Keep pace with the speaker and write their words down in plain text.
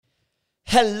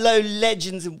Hello,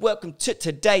 legends, and welcome to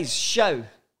today's show.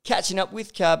 Catching Up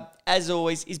with Cub, as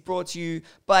always, is brought to you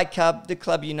by Cub, the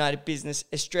Club United Business,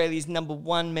 Australia's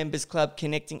 #1 members club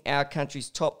connecting our country's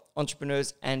top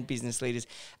entrepreneurs and business leaders.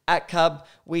 At Cub,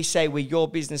 we say we're your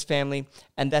business family,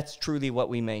 and that's truly what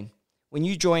we mean. When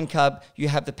you join Cub, you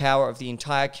have the power of the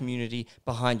entire community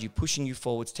behind you, pushing you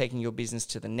forwards, taking your business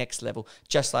to the next level,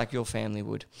 just like your family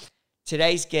would.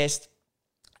 Today's guest,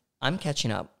 I'm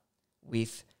catching up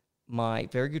with my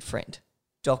very good friend,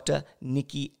 Dr.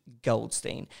 Nikki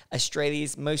Goldstein,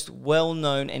 Australia's most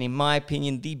well-known and, in my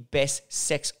opinion, the best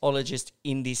sexologist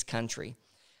in this country.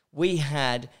 We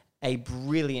had a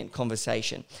brilliant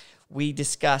conversation. We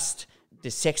discussed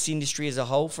the sex industry as a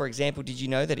whole. For example, did you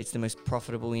know that it's the most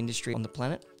profitable industry on the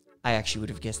planet? I actually would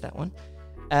have guessed that one.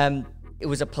 It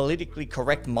was a politically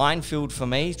correct minefield for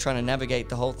me, trying to navigate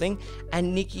the whole thing.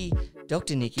 And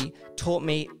Dr. Nikki, taught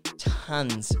me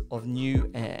tons of new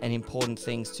and important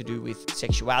things to do with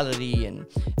sexuality and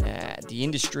the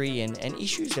industry and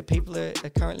issues that people are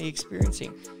currently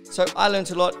experiencing. So I learned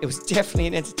a lot. It was definitely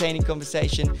an entertaining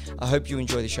conversation. I hope you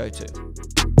enjoy the show too.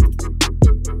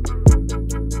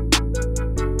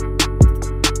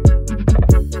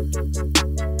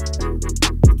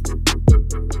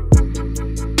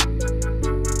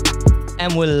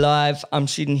 And we're live. I'm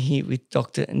sitting here with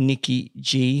Dr. Nikki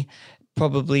G.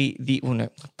 What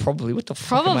the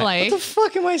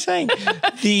fuck am I saying?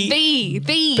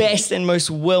 The best and most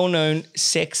well-known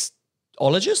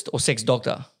sexologist or sex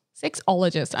doctor?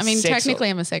 Sexologist. I mean, technically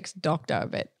I'm a sex doctor,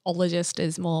 but ologist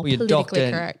is more politically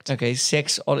correct. Okay,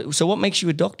 So what makes you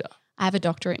a doctor? I have a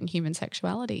doctorate in human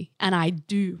sexuality, and I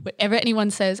do whatever anyone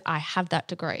says, I have that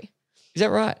degree. Is that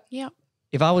right? Yeah.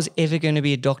 If I was ever going to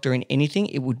be a doctor in anything,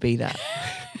 it would be that.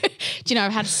 Do you know,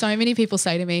 I've had so many people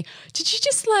say to me, did you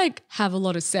just have a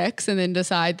lot of sex and then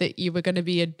decide that you were going to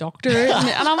be a doctor?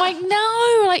 And I'm like,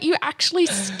 no, you actually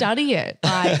study it.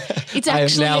 It's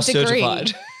actually a degree.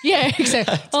 Certified. Yeah,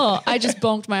 exactly. Oh, I just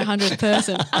bonked my 100th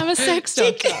person. I'm a sex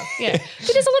doctor. Yeah.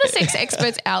 But there's a lot of sex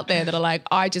experts out there that are like,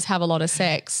 I just have a lot of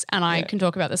sex and I can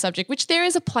talk about the subject, which there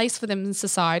is a place for them in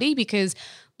society because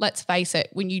let's face it,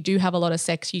 when you do have a lot of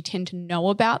sex, you tend to know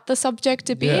about the subject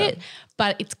a bit,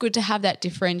 but it's good to have that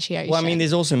differentiation. Well, I mean,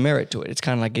 there's also merit to it. It's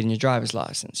kind of like getting your driver's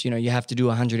license. You know, you have to do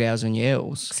 100 hours on your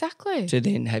L's. Exactly. To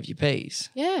then have your P's.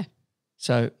 Yeah.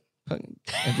 So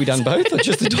have we done both or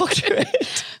just the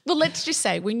doctorate? Well, let's just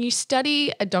say when you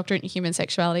study a doctorate in human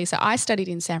sexuality, so I studied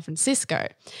in San Francisco,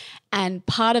 and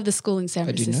part of the school in San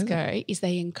Francisco is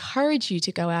they encourage you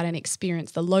to go out and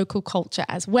experience the local culture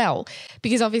as well,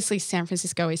 because obviously San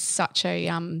Francisco is such a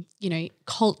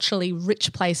culturally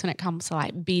rich place when it comes to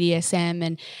BDSM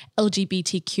and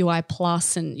LGBTQI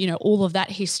plus and all of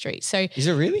that history. So is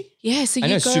it really? Yeah. So I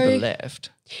know super left.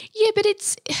 Yeah, but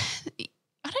it's.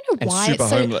 I don't know why super it's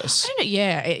so homeless. I don't know.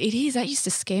 Yeah, it is. That used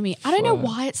to scare me. I don't know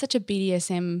why it's such a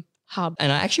BDSM hub.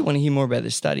 And I actually want to hear more about the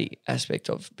study aspect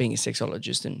of being a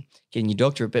sexologist and getting your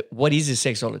doctorate. But what is a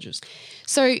sexologist?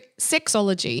 So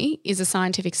sexology is a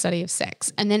scientific study of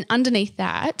sex. And then underneath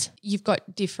that, you've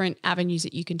got different avenues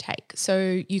that you can take.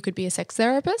 So you could be a sex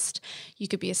therapist, you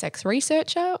could be a sex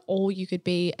researcher, or you could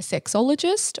be a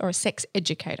sexologist or a sex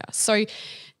educator. So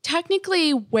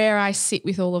technically where I sit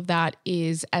with all of that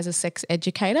is as a sex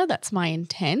educator. That's my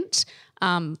intent.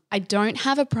 I don't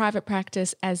have a private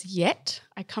practice as yet.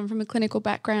 I come from a clinical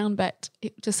background, but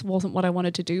it just wasn't what I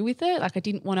wanted to do with it. I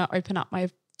didn't want to open up my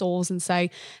doors and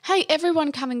say, hey,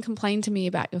 everyone come and complain to me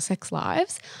about your sex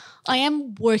lives. I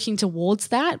am working towards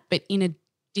that, but in a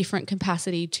different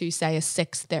capacity to, say, a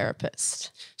sex therapist.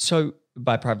 So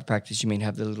by private practice, you mean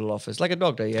have the little office, like a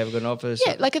doctor? You have an office?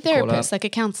 Yeah, like a therapist, like a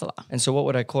counsellor. And so what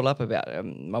would I call up about?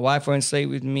 My wife won't sleep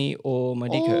with me or my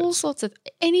dick hurts? All sorts of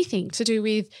anything to do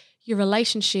with your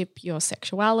relationship, your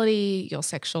sexuality, your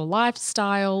sexual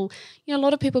lifestyle. A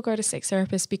lot of people go to sex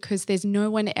therapists because there's no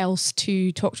one else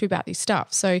to talk to about this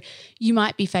stuff. So you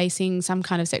might be facing some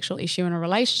kind of sexual issue in a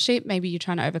relationship. Maybe you're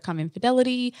trying to overcome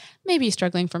infidelity. Maybe you're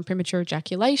struggling from premature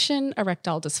ejaculation,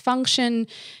 erectile dysfunction,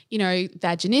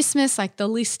 vaginismus. The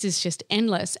list is just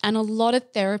endless. And a lot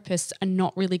of therapists are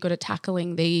not really good at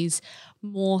tackling these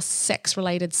more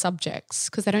sex-related subjects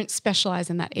because they don't specialize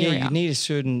in that area. Yeah, you need a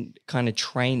certain kind of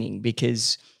training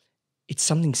because it's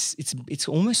something, it's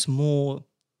almost more,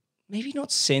 maybe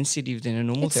not sensitive than a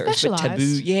normal therapist, but taboo.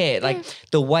 Yeah,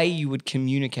 the way you would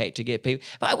communicate to get people.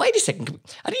 But wait a second,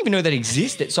 I didn't even know that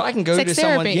existed. So I can go sex to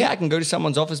therapy. someone. Yeah, I can go to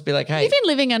someone's office, be like, hey. You've been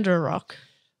living under a rock.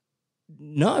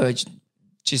 No, it's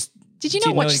just. Did you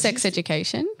not watch Sex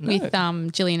Education with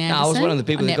Gillian Anderson? I was one of the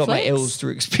people that got my L's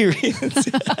through experience.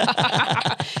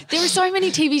 There are so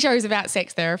many TV shows about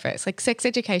sex therapists. Like Sex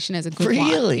Education is a good one.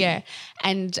 Really? Yeah.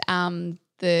 And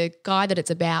the guy that it's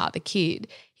about, the kid,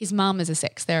 his mum is a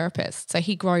sex therapist. So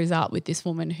he grows up with this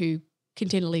woman who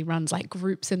continually runs like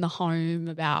groups in the home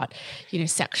about,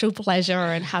 sexual pleasure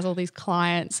and has all these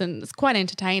clients, and it's quite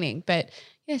entertaining. But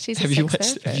yeah, she's a sex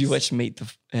therapist. Have you watched Meet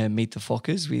the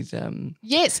Fockers with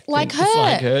Yes, like It's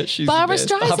like her. her. She's Barbara the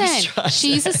best. Barbra Streisand.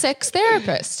 She's a sex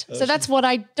therapist. So that's what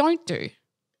I don't do.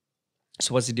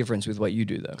 So what's the difference with what you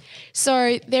do though?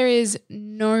 So there is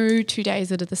no 2 days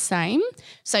that are the same.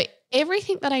 So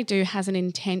everything that I do has an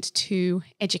intent to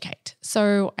educate.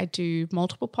 So I do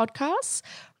multiple podcasts,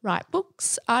 write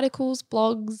books, articles,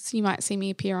 blogs. You might see me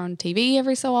appear on TV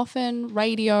every so often,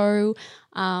 radio.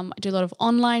 I do a lot of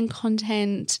online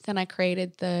content. Then I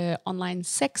created the online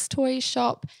sex toy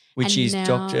shop. Which and is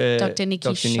now Dr.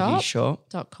 Nikki Shop.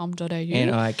 .com.au.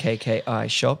 NIKKI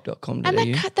shop.com.au.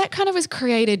 And that kind of was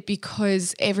created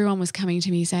because everyone was coming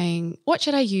to me saying, what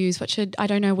should I use? I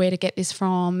don't know where to get this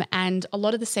from. And a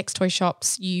lot of the sex toy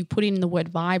shops, you put in the word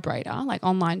vibrator, like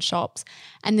online shops,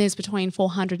 and there's between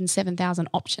 400 and 7,000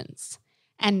 options.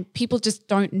 And people just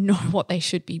don't know what they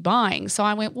should be buying. So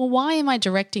I went, well, why am I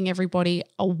directing everybody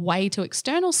away to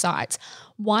external sites?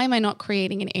 Why am I not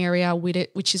creating an area with it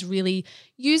which is really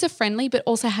user-friendly but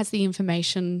also has the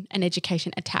information and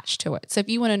education attached to it? So if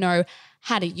you want to know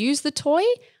how to use the toy,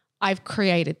 I've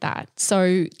created that.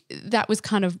 So that was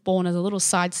kind of born as a little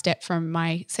sidestep from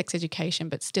my sex education,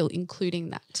 but still including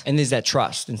that. And there's that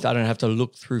trust. And I don't have to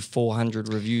look through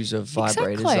 400 reviews of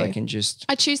vibrators. Exactly. I can just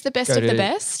I choose the best go of the to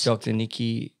best. Dr.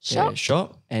 Nikki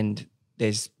shop, and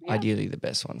there's ideally the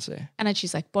best ones there. And I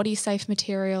choose like body safe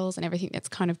materials and everything that's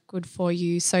kind of good for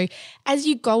you. So as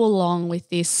you go along with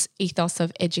this ethos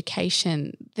of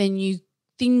education, then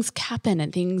things happen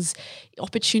and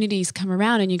opportunities come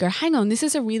around and you go, hang on, this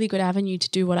is a really good avenue to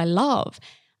do what I love.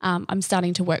 I'm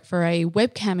starting to work for a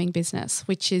webcamming business,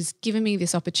 which is giving me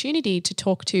this opportunity to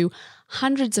talk to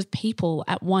hundreds of people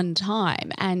at one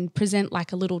time and present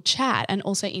like a little chat and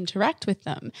also interact with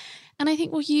them. And I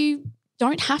think, well, you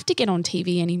don't have to get on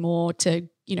TV anymore to,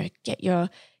 get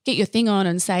your thing on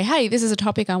and say, hey, this is a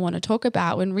topic I want to talk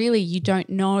about, when really you don't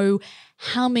know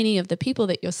how many of the people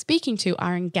that you're speaking to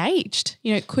are engaged.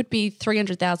 It could be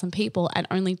 300,000 people and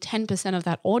only 10% of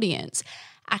that audience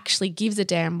actually gives a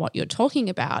damn what you're talking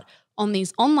about. On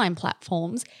these online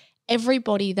platforms,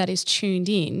 everybody that is tuned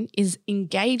in is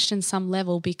engaged in some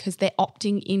level because they're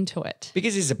opting into it.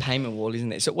 Because it's a payment wall,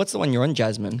 isn't it? So what's the one you're on,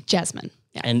 Jasmine? Jasmine,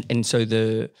 yeah. And so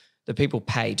the people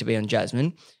pay to be on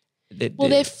Jasmine.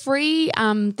 They're free.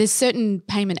 There's certain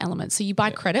payment elements. So you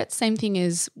buy credits, same thing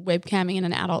as webcamming in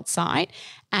an adult site,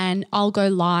 and I'll go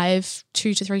live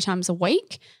 2 to 3 times a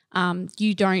week.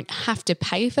 You don't have to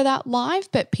pay for that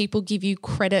live, but people give you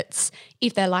credits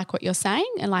if they like what you're saying.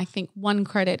 And I think 1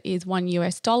 credit is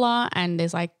 $1 and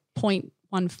there's like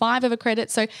 0.15 of a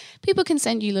credit. So people can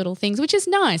send you little things, which is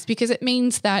nice because it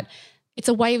means that it's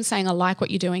a way of saying, I like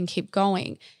what you're doing, keep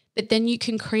going. But then you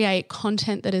can create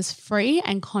content that is free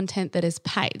and content that is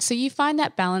paid. So you find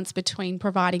that balance between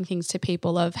providing things to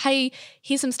people of, hey,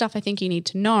 here's some stuff I think you need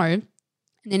to know. And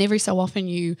then every so often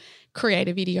you create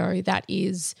a video that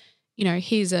is,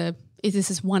 this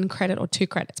is 1 credit or 2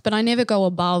 credits. But I never go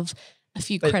above a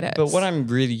few credits. But what I'm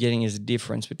really getting is a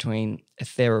difference between a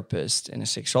therapist and a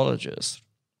sexologist,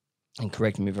 and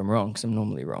correct me if I'm wrong because I'm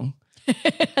normally wrong.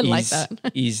 I like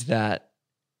that. Is that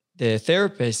the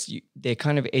therapist, they're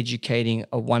kind of educating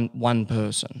a one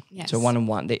person. Yes. So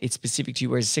one-on-one. It's specific to you.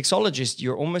 Whereas a sexologist,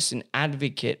 you're almost an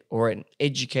advocate or an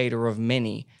educator of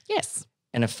many. Yes.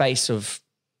 And a face of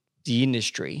the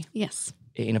industry. Yes.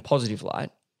 In a positive light.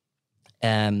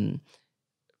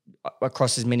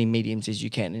 Across as many mediums as you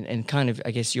can. And kind of,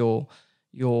 I guess, your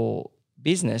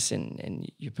business and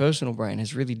your personal brand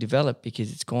has really developed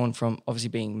because it's gone from obviously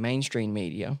being mainstream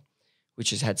media,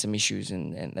 which has had some issues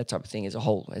and that type of thing as a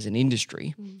whole, as an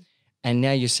industry. And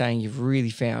now you're saying you've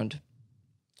really found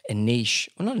a niche,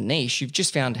 or not a niche, you've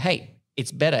just found, hey,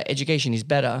 it's better, education is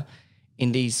better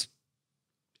in these,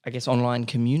 I guess, online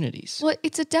communities. Well,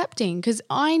 it's adapting because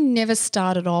I never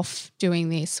started off doing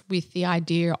this with the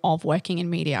idea of working in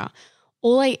media.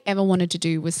 All I ever wanted to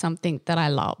do was something that I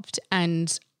loved.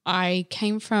 And I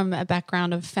came from a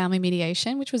background of family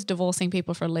mediation, which was divorcing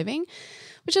people for a living,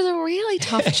 which is a really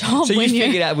tough job. So you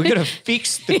figured out we've got to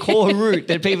fix the core root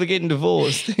that people are getting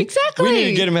divorced. Exactly. We need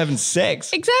to get them having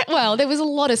sex. Exactly. Well, there was a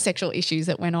lot of sexual issues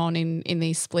that went on in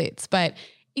these splits, but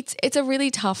it's a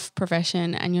really tough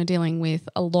profession and you're dealing with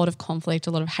a lot of conflict,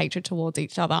 a lot of hatred towards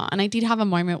each other. And I did have a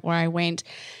moment where I went,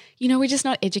 we're just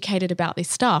not educated about this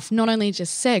stuff, not only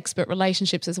just sex, but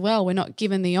relationships as well. We're not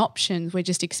given the options. We're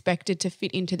just expected to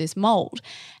fit into this mold.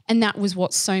 And that was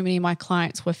what so many of my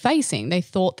clients were facing. They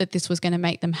thought that this was going to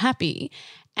make them happy.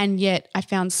 And yet I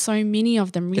found so many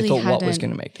of them really hadn't. They thought what was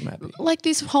going to make them happy? Like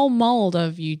this whole mold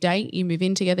of you date, you move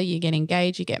in together, you get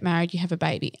engaged, you get married, you have a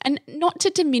baby. And not to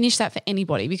diminish that for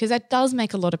anybody, because that does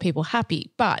make a lot of people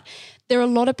happy. But there are a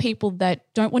lot of people that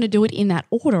don't want to do it in that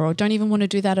order, or don't even want to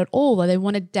do that at all, or they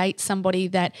want to date somebody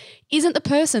that isn't the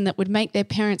person that would make their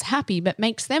parents happy but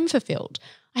makes them fulfilled.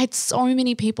 I had so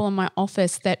many people in my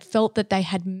office that felt that they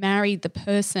had married the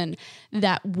person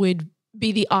that would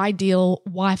be the ideal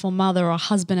wife or mother or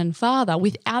husband and father,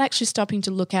 without actually stopping to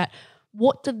look at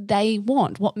what do they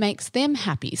want, what makes them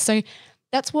happy. So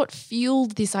that's what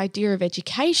fueled this idea of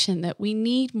education, that we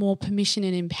need more permission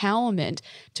and empowerment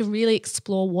to really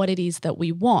explore what it is that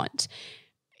we want.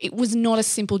 It was not a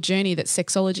simple journey that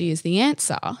sexology is the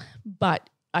answer, but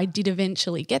I did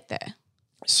eventually get there.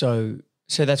 So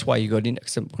that's why you got into,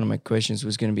 because one of my questions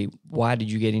was going to be, why did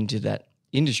you get into that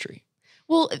industry?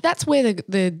 Well, that's where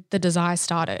the desire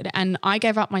started. And I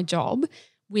gave up my job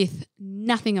with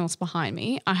nothing else behind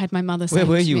me. I had my mother saying,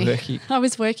 where were you working? I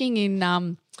was working in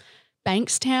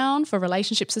Bankstown for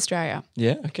Relationships Australia.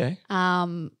 Yeah, okay.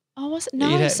 Was it?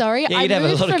 No, sorry. Yeah, you'd have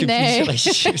a lot of confused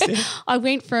relationships there. I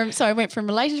went from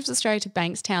Relationships Australia to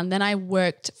Bankstown. Then I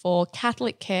worked for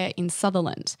Catholic Care in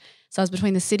Sutherland. So I was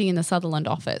between the city and the Sutherland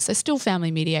office. So still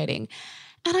family mediating.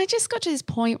 And I just got to this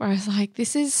point where I was like,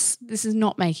 this is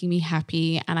not making me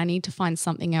happy, and I need to find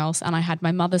something else. And I had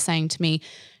my mother saying to me,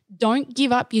 don't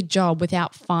give up your job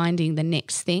without finding the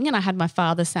next thing. And I had my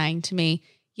father saying to me,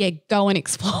 yeah, go and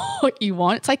explore what you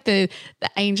want. It's like the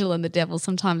angel and the devil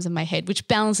sometimes in my head, which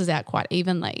balances out quite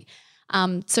evenly.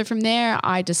 So from there,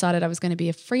 I decided I was going to be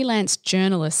a freelance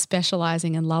journalist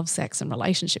specializing in love, sex, and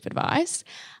relationship advice.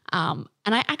 And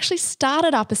I actually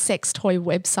started up a sex toy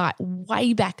website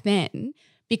way back then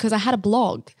because I had a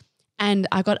blog, and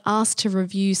I got asked to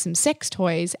review some sex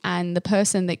toys, and the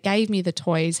person that gave me the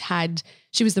toys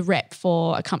she was the rep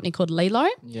for a company called Lelo.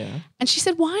 Yeah. And she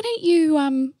said, why don't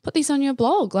you put these on your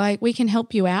blog? Like, we can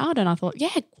help you out. And I thought,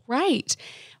 yeah, great.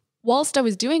 Whilst I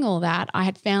was doing all that, I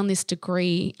had found this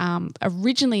degree.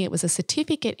 Originally, it was a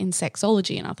certificate in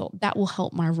sexology, and I thought that will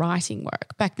help my writing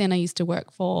work. Back then, I used to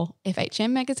work for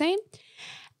FHM magazine.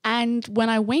 And when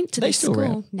I went to They this still school,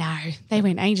 around? no, they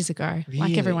went ages ago,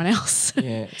 like everyone else.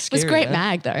 Yeah, It was great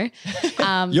mag though.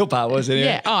 Your part was it?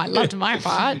 Yeah. Oh, I loved my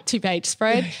part, 2-page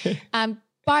spread.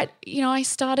 But, I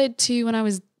started to, when I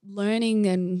was learning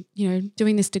and,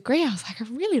 doing this degree, I was like, I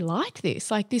really like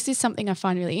this. Like, this is something I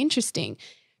find really interesting.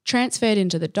 Transferred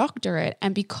into the doctorate,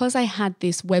 and because I had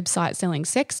this website selling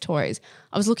sex toys,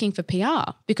 I was looking for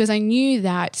PR, because I knew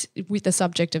that with the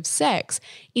subject of sex,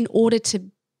 in order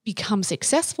to become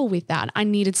successful with that, I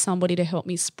needed somebody to help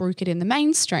me spruik it in the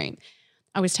mainstream.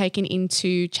 I was taken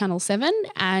into Channel 7,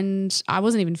 and I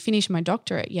wasn't even finished my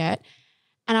doctorate yet,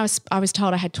 and I was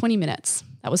told I had 20 minutes.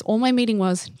 That was all my meeting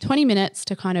was, 20 minutes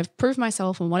to kind of prove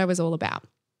myself and what I was all about.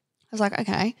 I was like,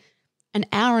 okay. An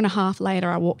hour and a half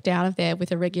later, I walked out of there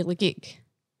with a regular gig.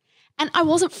 And I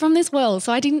wasn't from this world,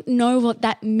 so I didn't know what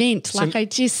that meant.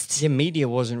 So media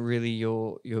wasn't really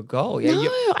your goal. Yeah, No,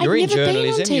 you're I'd in never been on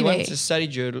journalism. You TV. wanted to study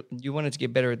you wanted to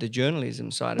get better at the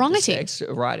journalism side of the sex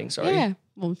writing. Sorry. Yeah.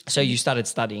 Well, So you started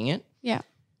studying it. yeah.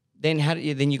 Then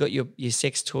you got your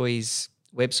sex toys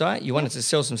website. You wanted to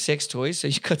sell some sex toys, so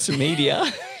you got some media.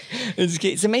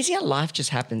 It's amazing how life just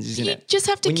happens, isn't You it? just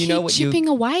have to When you keep know what chipping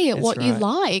away at That's what you right.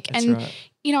 like. That's And, right.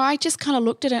 I just kind of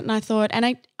looked at it and I thought, and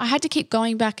I had to keep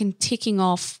going back and ticking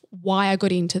off why I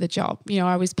got into the job.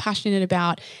 I was passionate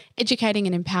about educating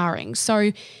and empowering.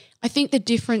 So I think the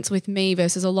difference with me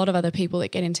versus a lot of other people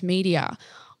that get into media,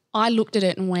 I looked at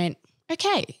it and went,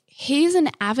 okay, here's an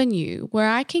avenue where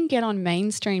I can get on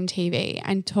mainstream TV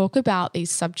and talk about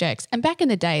these subjects. And back in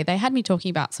the day, they had me talking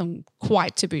about some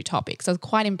quite taboo topics. I was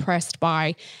quite impressed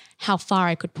by how far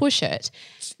I could push it.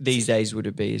 These days, would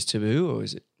it be as taboo, or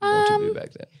is it more taboo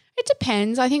back then? It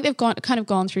depends. I think they've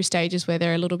gone through stages where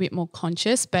they're a little bit more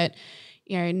conscious, but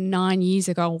 9 years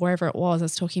ago, or wherever it was, I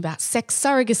was talking about sex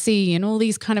surrogacy and all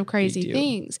these kind of crazy deal.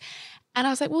 things. And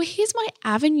I was like, well, here's my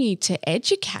avenue to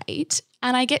educate,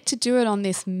 and I get to do it on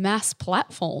this mass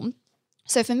platform.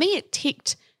 So for me, it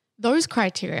ticked those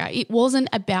criteria. It wasn't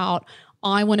about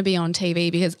I want to be on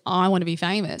TV because I want to be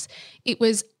famous. It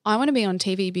was I want to be on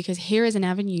TV because here is an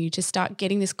avenue to start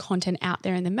getting this content out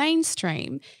there in the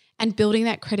mainstream and building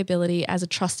that credibility as a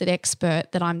trusted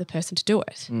expert that I'm the person to do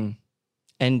it.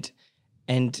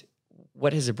 And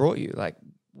what has it brought you? Like,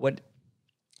 what,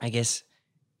 I guess,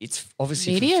 it's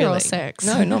obviously Media fulfilling. or sex?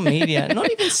 No, not media. Not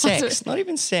even sex. Not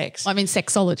even sex. I mean,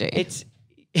 sexology. It's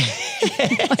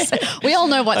we all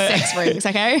know what sex brings,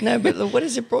 okay? no, but look, what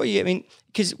has it brought you? I mean,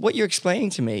 because what you're explaining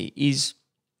to me is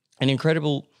an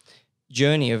incredible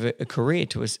journey of a career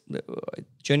to a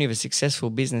journey of a successful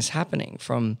business happening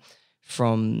from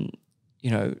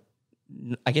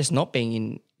I guess not being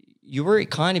in. You were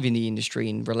kind of in the industry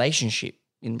in relationship.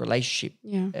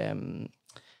 Yeah.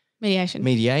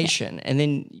 Mediation. And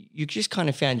then you just kind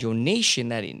of found your niche in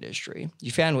that industry.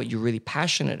 You found what you're really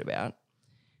passionate about,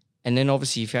 and then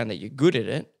obviously you found that you're good at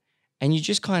it, and you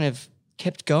just kind of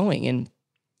kept going. And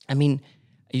I mean,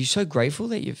 are you so grateful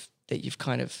that you've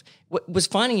kind of was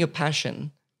finding your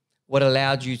passion what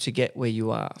allowed you to get where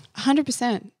you are?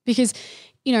 100%. Because,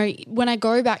 you know, when I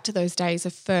go back to those days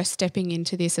of first stepping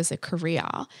into this as a career,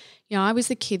 you know, I was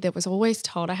the kid that was always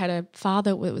told. I had a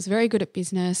father that was very good at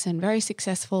business and very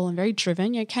successful and very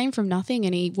driven. You know, came from nothing,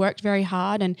 and he worked very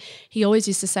hard, and he always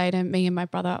used to say to me and my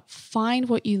brother, find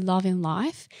what you love in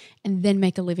life and then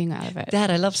make a living out of it.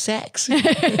 Dad, I love sex.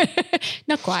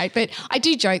 Not quite, but I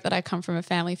do joke that I come from a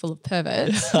family full of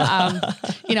perverts.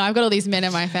 You know, I've got all these men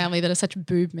in my family that are such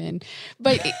boob men.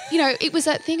 But, it was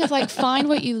that thing of like, find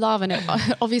what you love. And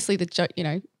obviously the joke,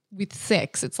 with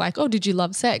sex, it's like, oh, did you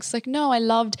love sex? It's like, no, I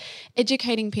loved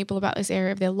educating people about this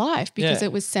area of their life because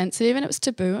it was sensitive and it was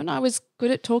taboo, and I was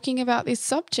good at talking about this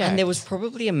subject. And there was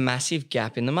probably a massive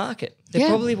gap in the market. There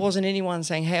probably wasn't anyone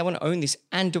saying, hey, I want to own this,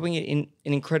 and doing it in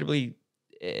an incredibly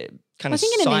kind of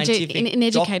scientific, in an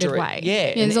educated doctorate. way.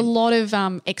 Yeah. There's a lot of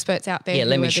experts out there. Yeah,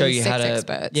 let me show you sex how to.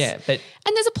 Experts. Yeah, but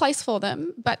and there's a place for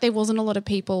them, but there wasn't a lot of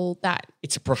people that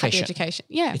it's a profession. Had the education.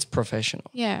 Yeah, it's professional.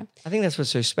 Yeah, I think that's what's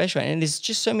so special, and there's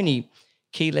just so many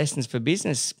key lessons for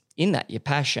business in that. Your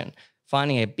passion,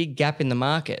 finding a big gap in the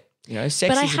market. Sex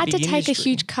but I is had a to big take industry. a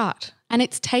huge cut, and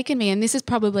it's taken me. And this is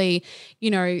probably,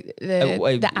 the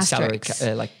salary asterisk,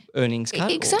 like earnings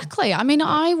cut. Exactly. I mean,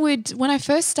 I would, when I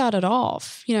first started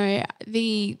off,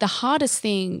 the hardest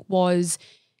thing was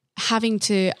having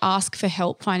to ask for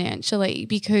help financially,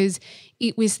 because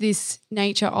it was this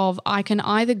nature of I can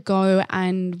either go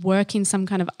and work in some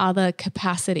kind of other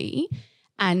capacity,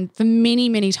 and for many,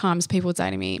 many times people would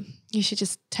say to me, you should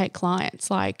just take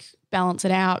clients, like balance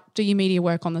it out, do your media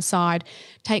work on the side,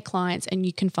 take clients, and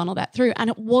you can funnel that through. And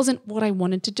it wasn't what I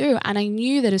wanted to do. And I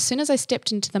knew that as soon as I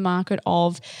stepped into the market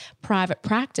of private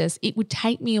practice, it would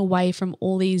take me away from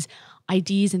all these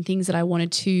ideas and things that I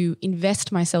wanted to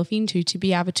invest myself into to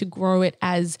be able to grow it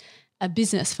as a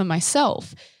business for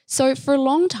myself. So for a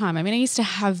long time, I used to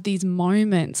have these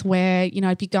moments where,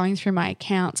 I'd be going through my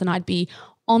accounts and I'd be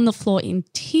on the floor in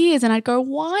tears, and I'd go,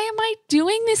 why am I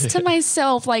doing this to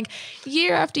myself? Like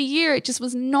year after year, it just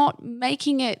was not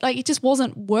making it, like it just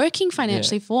wasn't working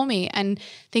financially for me. And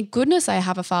thank goodness I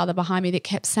have a father behind me that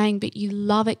kept saying, but you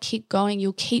love it, keep going,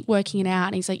 you'll keep working it out.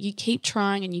 And he's like, you keep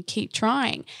trying and you keep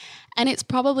trying. And it's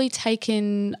probably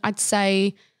taken, I'd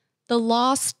say, the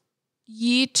last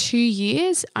year, 2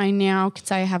 years, I now can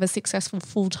say I have a successful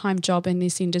full-time job in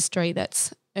this industry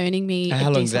that's earning me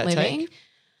a decent living. Take?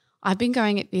 I've been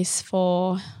going at this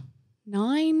for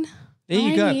 9 There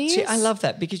you go. years. See, I love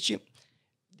that, because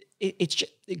it's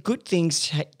just, good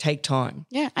things take time.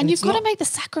 Yeah, and you've got to make the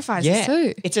sacrifices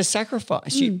too. It's a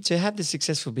sacrifice. To have the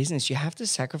successful business, you have to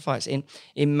sacrifice, and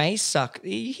it may suck.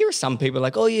 You hear some people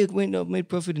like, "Oh yeah, we made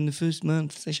profit in the first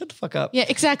month." Say, shut the fuck up. Yeah,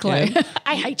 exactly.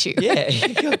 I hate you. Yeah,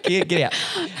 get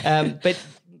out. But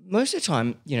most of the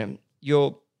time,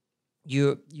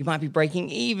 you might be breaking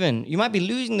even. You might be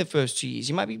losing the first 2 years.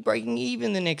 You might be breaking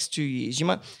even the next 2 years.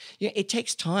 It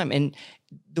takes time. And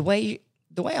the way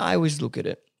I always look at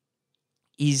it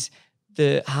is,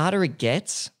 the harder it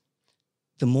gets,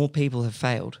 the more people have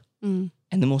failed, and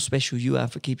the more special you are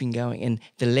for keeping going, and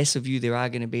the less of you there are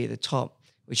going to be at the top,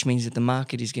 which means that the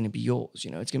market is going to be yours. It's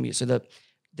going to be so that.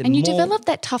 And you develop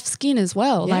that tough skin as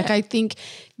well. Yeah. Like, I think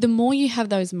the more you have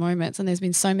those moments, and there's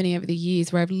been so many over the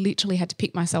years where I've literally had to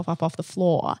pick myself up off the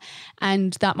floor,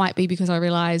 and that might be because I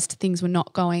realized things were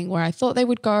not going where I thought they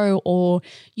would go, or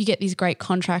you get these great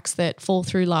contracts that fall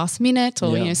through last minute,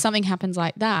 or something happens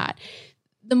like that.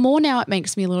 The more now it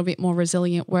makes me a little bit more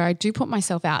resilient, where I do put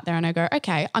myself out there and I go,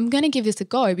 okay, I'm going to give this a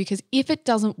go, because if it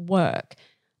doesn't work,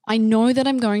 I know that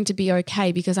I'm going to be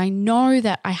okay, because I know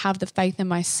that I have the faith in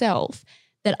myself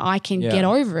that I can get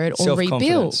over it or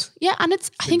rebuild. Yeah, and I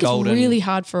think it's really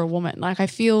hard for a woman. Like, I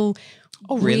feel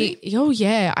really?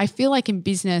 I feel like in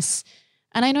business,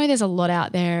 and I know there's a lot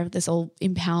out there, there's all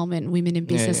empowerment, women in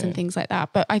business and things like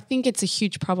that, but I think it's a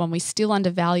huge problem. We still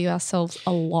undervalue ourselves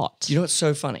a lot. You know what's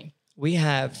so funny? We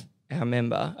have our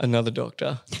member, another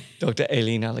doctor, Dr.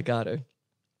 Aileen Allegado.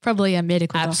 Probably a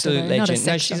medical absolute doctor, not a legend.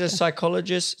 No, sex she's a doctor.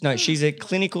 psychologist. No, she's a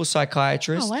clinical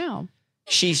psychiatrist. Oh, wow.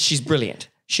 She's brilliant.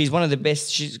 She's one of the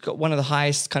best. She's got one of the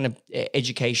highest kind of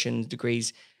education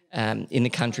degrees in the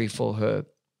country for her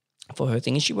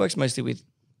thing, and she works mostly with,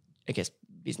 I guess,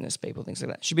 business people, things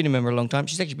like that. She's been a member a long time.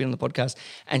 She's actually been on the podcast,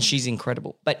 and she's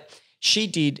incredible. But she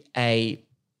did a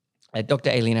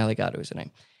Dr. Aileen Alligato is her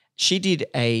name. She did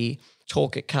a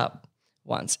talk at CUB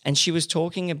once, and she was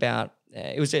talking about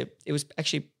it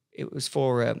was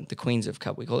for the Queens of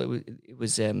CUB. We call it. It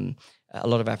was a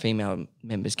lot of our female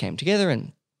members came together,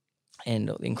 and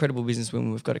the incredible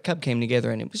businesswomen we've got at CUB came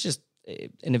together, and it was just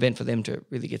an event for them to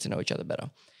really get to know each other better.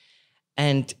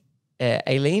 And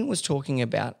Aileen was talking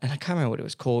about, and I can't remember what it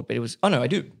was called, but it was, I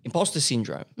do, imposter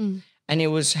syndrome. And it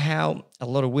was how a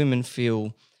lot of women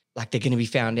feel like they're going to be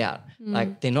found out,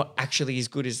 like they're not actually as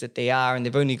good as that they are, and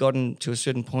they've only gotten to a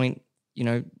certain point,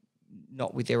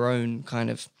 not with their own kind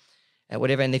of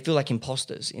whatever, and they feel like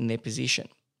imposters in their position.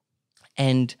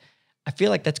 And I feel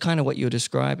like that's kind of what you're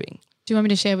describing. Do you want me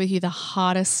to share with you the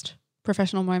hardest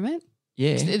professional moment?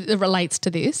 Yeah. It relates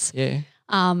to this. Yeah.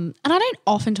 And I don't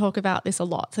often talk about this a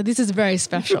lot. So this is very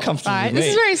special, right? This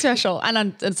is very special,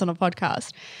 and it's on a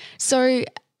podcast. So,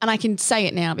 and I can say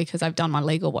it now because I've done my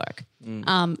legal work.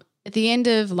 At the end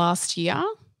of last year,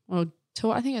 I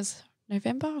think it was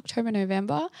October,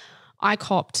 November, I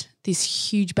copped this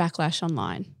huge backlash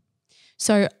online.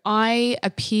 So I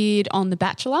appeared on The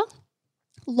Bachelor.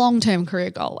 Long-term career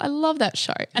goal. I love that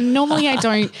show. And normally I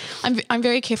don't, I'm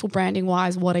very careful branding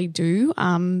wise what I do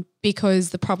because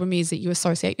the problem is that you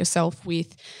associate yourself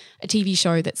with a TV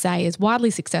show that say is widely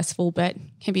successful but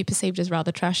can be perceived as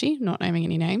rather trashy, not naming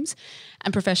any names.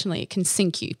 And professionally it can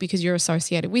sink you because you're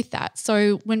associated with that.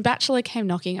 So when Bachelor came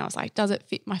knocking, I was like, does it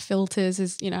fit my filters?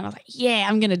 And I was like, yeah,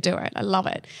 I'm going to do it. I love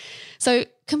it. So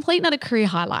complete not a career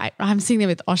highlight. I'm sitting there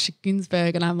with Osher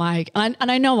Günsberg and I'm like, and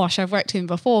I know Osher, I've worked with him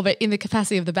before, but in the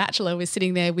capacity of The Bachelor, we're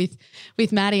sitting there with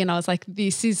Maddie and I was like,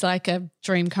 this is like a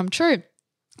dream come true.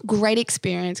 Great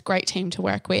experience, great team to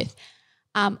work with.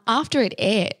 After it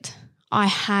aired, I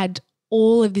had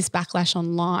all of this backlash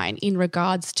online in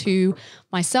regards to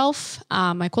myself,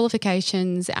 my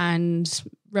qualifications and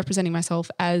representing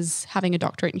myself as having a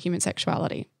doctorate in human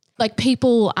sexuality. Like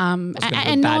people, and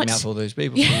bad mouth all those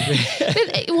people.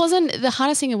 It wasn't the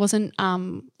hardest thing. It wasn't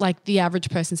like the average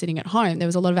person sitting at home. There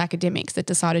was a lot of academics that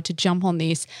decided to jump on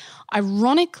this.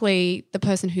 Ironically, the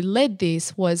person who led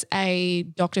this was a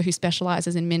doctor who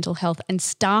specializes in mental health and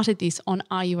started this on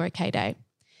Are You OK Day.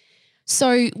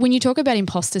 So when you talk about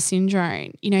imposter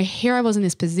syndrome, here I was in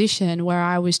this position where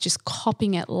I was just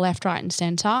copying it left, right and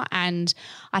centre, and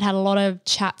I'd had a lot of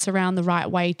chats around the right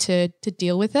way to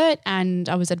deal with it, and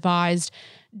I was advised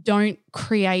don't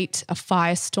create a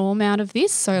firestorm out of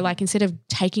this. So like instead of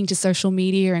taking to social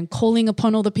media and calling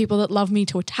upon all the people that love me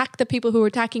to attack the people who are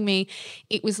attacking me,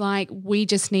 it was like we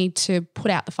just need to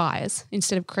put out the fires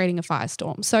instead of creating a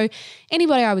firestorm. So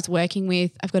anybody I was working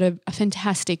with, I've got a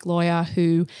fantastic lawyer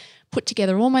who put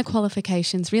together all my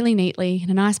qualifications really neatly in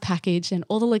a nice package and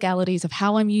all the legalities of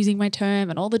how I'm using my term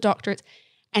and all the doctorates.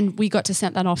 And we got to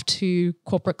send that off to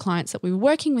corporate clients that we were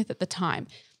working with at the time.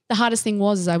 The hardest thing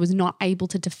was I was not able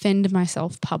to defend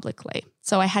myself publicly.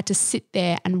 So I had to sit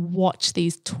there and watch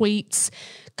these tweets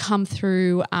come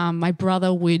through. My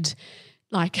brother would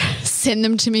send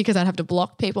them to me because I'd have to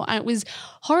block people. And it was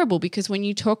horrible because when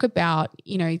you talk about,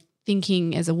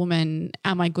 thinking as a woman,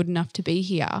 am I good enough to be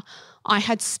here? I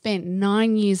had spent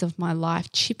 9 years of my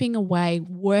life chipping away,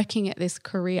 working at this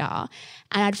career,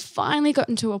 and I'd finally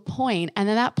gotten to a point, and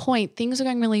at that point, things were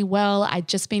going really well. I'd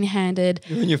just been handed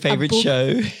You're in your favourite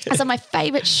show. I was on my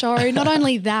favourite show. Not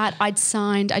only that, I'd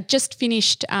just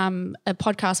finished a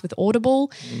podcast with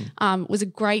Audible. It was a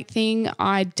great thing.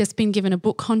 I'd just been given a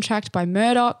book contract by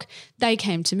Murdoch. They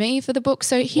came to me for the book.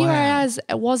 So here I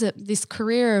was at this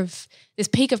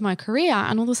peak of my career,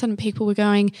 and all of a sudden people were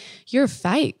going, you're a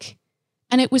fake.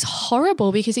 And it was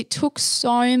horrible because it took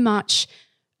so much,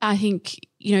 I think,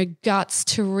 guts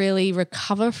to really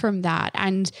recover from that.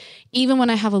 And even when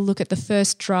I have a look at the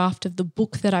first draft of the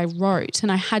book that I wrote,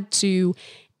 and I had to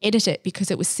edit it because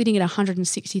it was sitting at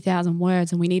 160,000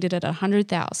 words and we needed it at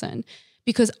 100,000,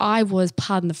 because I was,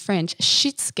 pardon the French,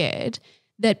 shit scared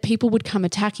that people would come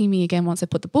attacking me again once I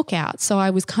put the book out. So I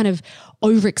was kind of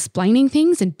over-explaining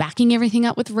things and backing everything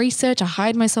up with research. I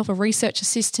hired myself a research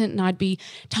assistant and I'd be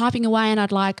typing away and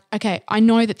I'd like, okay, I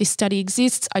know that this study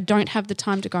exists. I don't have the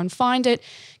time to go and find it.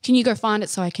 Can you go find it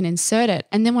so I can insert it?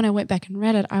 And then when I went back and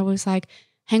read it, I was like,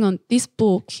 hang on, this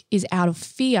book is out of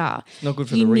fear. Not good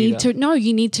for the reader.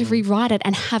 You need to rewrite it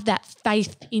and have that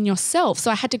faith in yourself.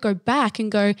 So I had to go back and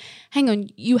go, hang on,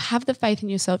 you have the faith in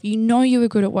yourself. You know you were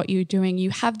good at what you're doing.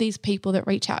 You have these people that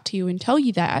reach out to you and tell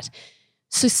you that.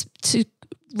 So to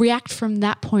react from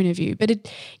that point of view. But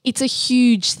it's a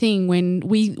huge thing when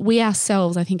we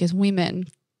ourselves, I think as women,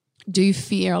 do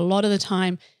fear a lot of the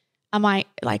time. Am I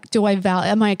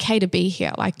okay to be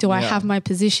here? Like, do I have my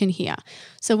position here?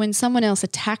 So when someone else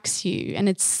attacks you, and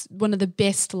it's one of the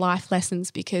best life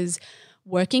lessons, because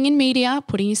working in media,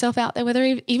 putting yourself out there,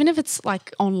 even if it's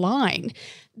like online,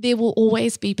 there will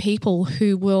always be people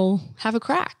who will have a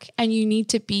crack, and you need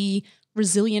to be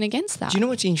resilient against that. Do you know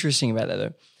what's interesting about that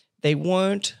though? They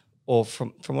weren't, or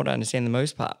from what I understand, the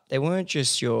most part, they weren't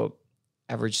just your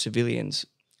average civilians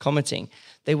commenting.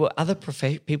 They were other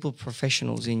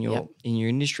professionals in your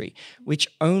industry, which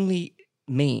only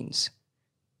means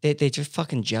they're just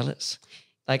fucking jealous.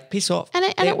 Like, piss off. And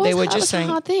it was a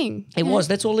hard thing. It was.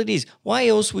 That's all it is. Why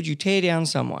else would you tear down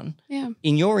someone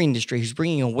in your industry who's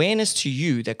bringing awareness to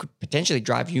you that could potentially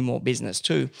drive you more business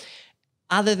too,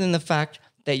 other than the fact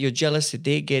that you're jealous that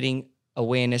they're getting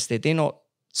awareness, that they're not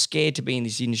scared to be in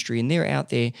this industry and they're out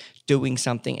there doing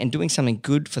something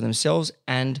good for themselves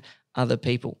and other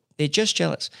people. They're just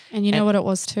jealous. And you know what it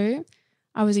was too?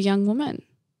 I was a young woman.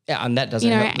 Yeah, and that doesn't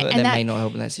help. That may not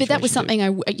help in that situation. But that was something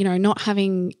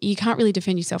you can't really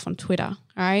defend yourself on Twitter,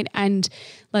 right? And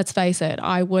let's face it,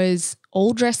 I was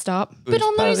all dressed up. But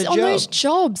on those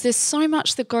jobs, there's so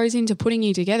much that goes into putting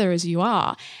you together as you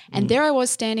are. And there I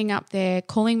was standing up there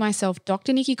calling myself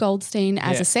Dr. Nikki Goldstein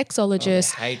as a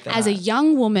sexologist, as a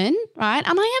young woman, right?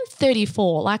 And I am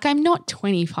 34, like I'm not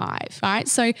 25, right?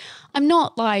 So I'm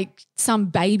not like some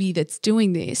baby that's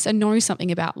doing this and knows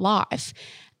something about life.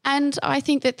 And I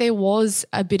think that there was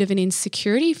a bit of an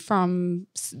insecurity from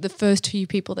the first few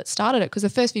people that started it, because the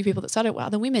first few people that started it were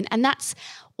other women. And that's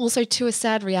also to a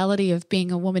sad reality of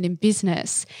being a woman in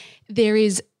business. There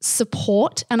is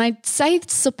support, and I say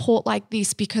support like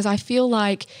this because I feel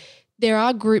like there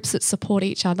are groups that support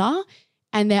each other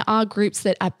and there are groups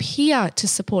that appear to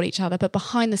support each other, but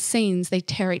behind the scenes they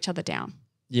tear each other down.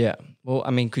 Yeah. Well,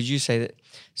 I mean, could you say that?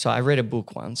 So I read a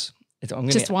book once.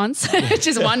 Just once?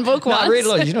 Just one book once? I read a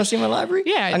lot. Did you not see my library?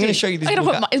 Yeah, I'm going to show you this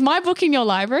book. Is my book in your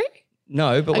library?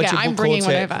 No, but what's your book I'm bringing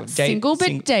called? one over. Single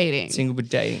but Dating. Single but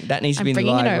Dating. That needs to be in the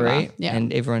library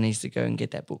and everyone needs to go and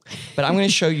get that book. But I'm going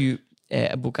to show you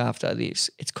a book after this.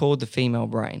 It's called The Female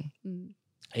Brain.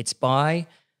 It's by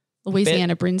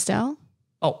Louisiana Brinsdale.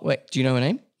 Oh, wait. Do you know her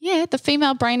name? Yeah, The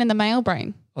Female Brain and the Male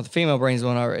Brain. Oh, The Female Brain is the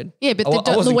one I read. Yeah, but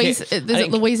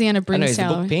Louisiana Brinsdale. Is the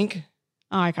book pink?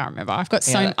 Oh, I can't remember. I've got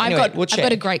I've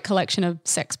got a great collection of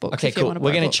sex books. Okay, cool.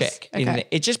 We're going to check. Okay.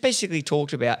 It just basically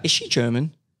talked about, is she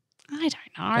German? I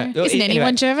don't know. Isn't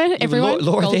anyone German? Everyone?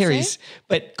 Laura there is.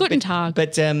 Guten Tag.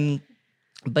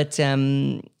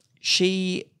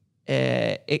 She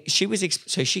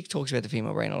talks about the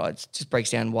female brain a lot. It just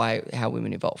breaks down how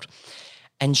women evolved.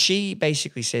 And she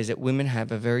basically says that women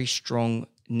have a very strong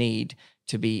need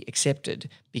to be accepted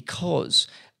because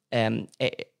and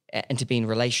to be in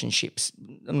relationships.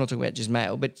 I'm not talking about just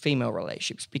male, but female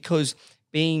relationships, because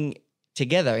being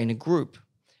together in a group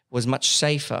was much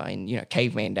safer in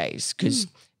caveman days, because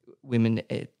women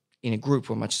in a group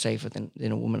were much safer than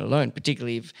a woman alone,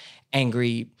 particularly if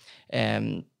angry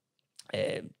caveman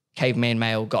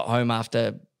male got home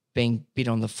after being bit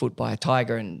on the foot by a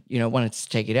tiger and wanted to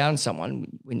take it out on someone.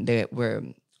 When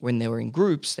they were in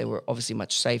groups, they were obviously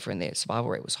much safer and their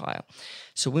survival rate was higher.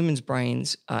 So women's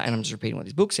brains, and I'm just repeating what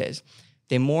this book says,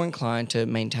 they're more inclined to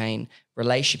maintain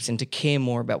relationships and to care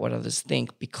more about what others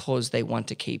think because they want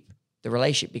to keep the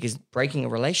relationship, because breaking a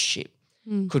relationship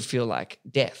could feel like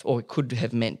death, or it could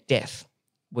have meant death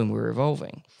when we were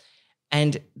evolving.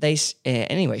 And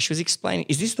anyway, she was explaining,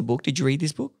 is this the book? Did you read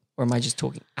this book? Or am I just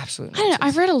talking absolutely nonsense? I don't know.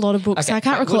 I've read a lot of books, so I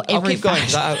can't recall every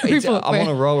fact. I'll keep going because I want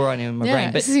to roll right in my brain.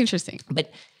 But this is interesting.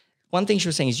 But one thing she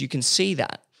was saying is you can see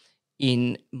that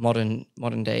in modern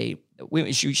day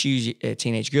women. She used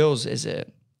teenage girls as a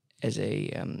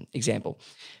example.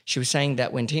 She was saying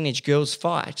that when teenage girls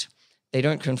fight, they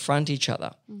don't confront each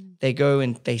other. They go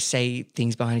and they say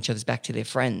things behind each other's back to their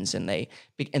friends, and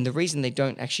the reason they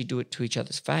don't actually do it to each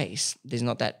other's face, there's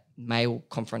not that male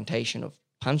confrontation of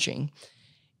punching,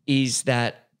 is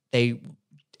that they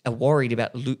are worried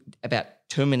about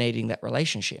terminating that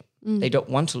relationship. They don't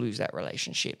want to lose that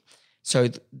relationship. So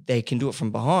they can do it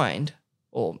from behind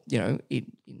or,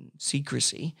 in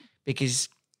secrecy, because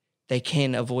they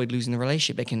can avoid losing the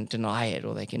relationship. They can deny it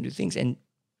or they can do things. And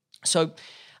so,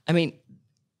 I mean,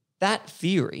 that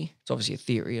theory, it's obviously a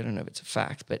theory, I don't know if it's a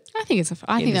fact, but I think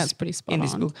that's pretty spot in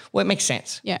this on. book, well, it makes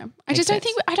sense. Yeah. I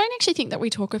don't actually think that we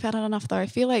talk about it enough though. I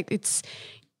feel like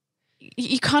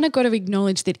you kind of got to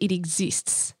acknowledge that it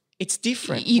exists. It's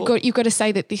different. You've got to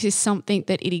say that this is something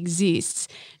that it exists.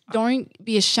 Don't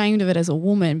be ashamed of it as a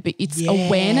woman, but it's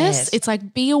awareness. It's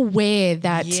like be aware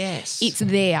that it's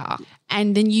there,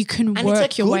 and then you can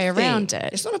work your way around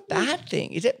it. It's not a bad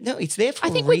thing. Is it? No, it's there for a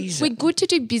reason. I think we're good to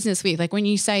do business with. Like when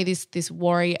you say this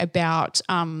worry about,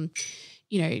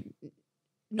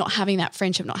 not having that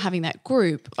friendship, not having that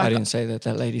group. I didn't say that.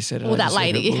 That lady said it. Well, that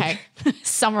lady, okay.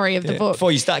 Summary of the book. Before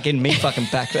you start getting me fucking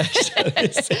backlash.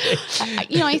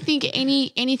 I think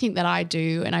anything that I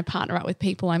do and I partner up with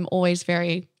people, I'm always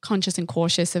very conscious and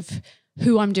cautious of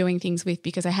who I'm doing things with,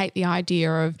 because I hate the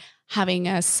idea of having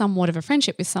a somewhat of a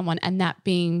friendship with someone and that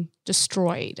being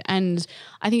destroyed. And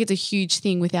I think it's a huge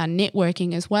thing with our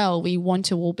networking as well. We want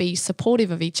to all be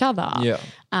supportive of each other. Yeah.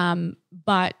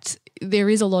 But there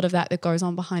is a lot of that goes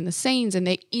on behind the scenes, and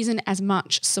there isn't as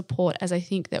much support as I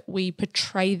think that we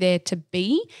portray there to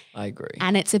be. I agree.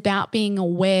 And it's about being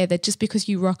aware that just because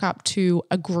you rock up to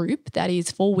a group that is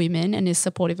for women and is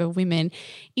supportive of women,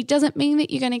 it doesn't mean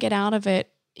that you're going to get out of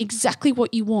it exactly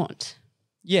what you want.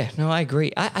 Yeah, no, I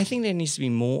agree. I think there needs to be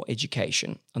more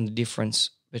education on the difference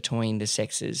between the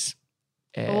sexes.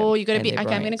 You got to be, okay,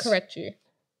 I'm going to correct you.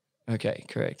 Okay,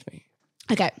 correct me.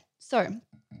 Okay, so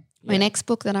my next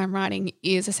book that I'm writing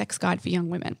is a sex guide for young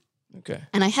women. Okay.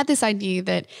 And I had this idea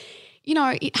that,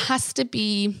 it has to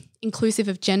be inclusive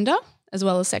of gender as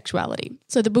well as sexuality.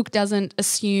 So the book doesn't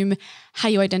assume how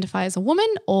you identify as a woman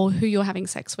or who you're having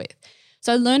sex with.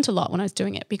 So I learned a lot when I was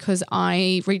doing it, because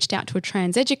I reached out to a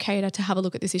trans educator to have a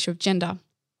look at this issue of gender.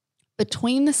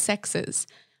 Between the sexes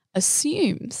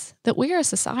assumes that we are a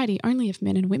society only of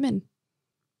men and women,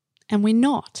 and we're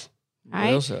not. Right?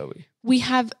 What else are we? We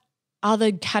have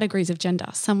other categories of gender.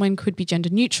 Someone could be gender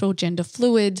neutral, gender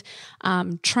fluid,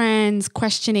 trans,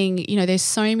 questioning. There's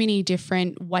so many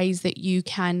different ways that you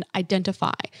can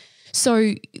identify.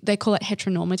 So they call it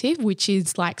heteronormative, which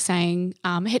is like saying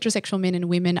heterosexual men and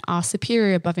women are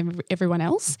superior above everyone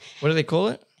else. What do they call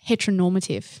it?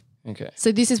 Heteronormative. Okay.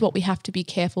 So this is what we have to be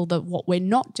careful that what we're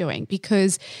not doing,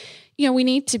 because we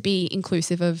need to be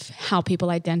inclusive of how people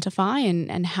identify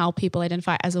and how people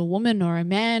identify as a woman or a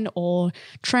man or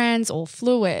trans or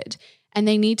fluid, and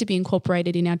they need to be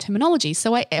incorporated in our terminology.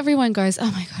 So everyone goes,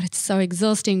 oh my God, it's so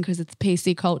exhausting because it's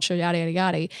PC culture, yada, yada,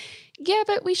 yada. Yeah,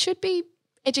 but we should be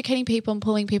educating people and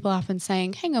pulling people up and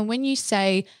saying, hang on, when you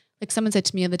say, like someone said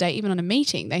to me the other day, even on a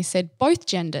meeting, they said both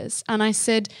genders. And I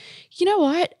said, you know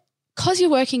what? Because you're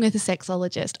working with a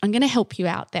sexologist, I'm going to help you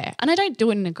out there. And I don't do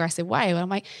it in an aggressive way. But I'm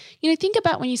like, think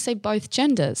about when you say both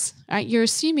genders, right? You're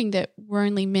assuming that we're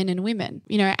only men and women.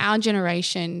 Our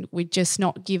generation, we're just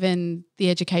not given the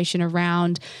education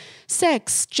around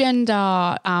sex,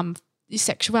 gender,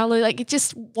 sexuality. Like it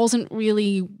just wasn't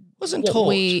really Wasn't taught.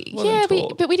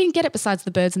 But we didn't get it besides the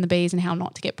birds and the bees and how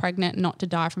not to get pregnant and not to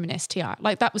die from an STI.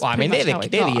 Like that was pretty much how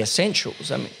it they're got. the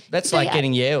essentials. I mean, that's like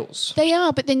getting Yales. They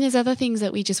are, but then there's other things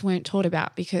that we just weren't taught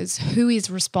about, because who is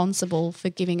responsible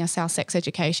for giving us our sex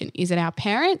education? Is it our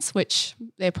parents, which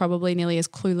they're probably nearly as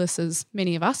clueless as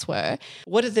many of us were?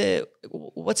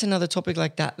 What's another topic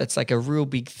like that that's like a real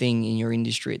big thing in your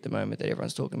industry at the moment that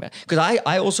everyone's talking about? Because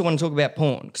I also want to talk about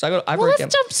porn. Let's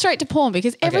jump straight to porn,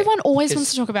 because everyone always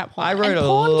wants to talk about porn. I wrote a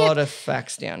lot of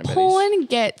facts down about this. Porn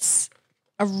gets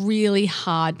a really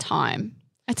hard time.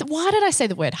 Why did I say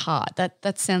the word hard?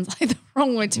 That sounds like the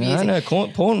wrong word to be using. No,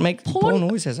 porn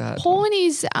always has a hard time. Porn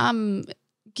is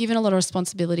given a lot of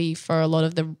responsibility for a lot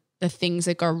of the things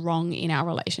that go wrong in our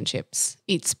relationships.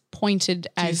 It's pointed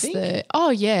as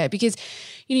because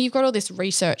you've got all this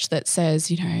research that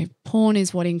says porn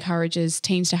is what encourages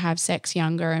teens to have sex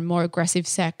younger and more aggressive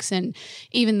sex, and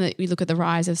even that we look at the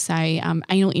rise of say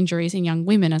anal injuries in young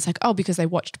women, it's like because they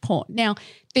watched porn. Now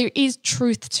there is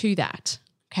truth to that.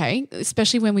 Okay,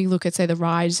 especially when we look at say the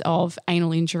rise of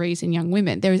anal injuries in young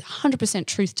women, there is 100%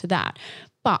 truth to that,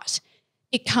 but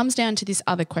it comes down to this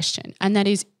other question, and that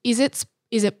is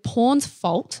it porn's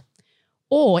fault,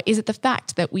 or is it the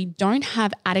fact that we don't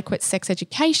have adequate sex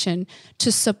education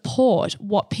to support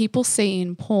what people see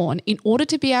in porn in order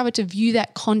to be able to view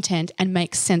that content and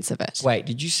make sense of it? Wait,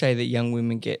 did you say that young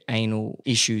women get anal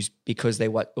issues because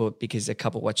because a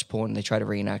couple watch porn and they try to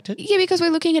reenact it? Yeah, because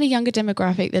we're looking at a younger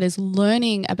demographic that is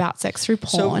learning about sex through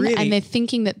porn, and they're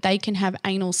thinking that they can have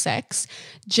anal sex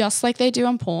just like they do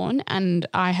on porn. And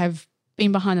I have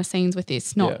been behind the scenes with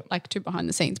this, not like too behind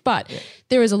the scenes, but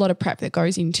there is a lot of prep that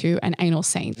goes into an anal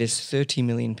scene. There's 30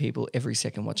 million people every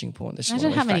second watching porn.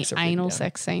 Imagine how many anal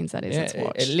sex scenes that is. Yeah, Let's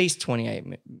watch. at least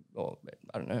 28 or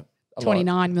I don't know.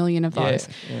 29 million of those.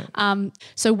 Yeah.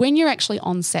 So when you're actually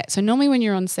on set, so normally when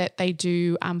you're on set, they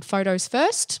do photos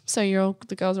first. So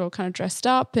the girls are all kind of dressed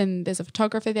up and there's a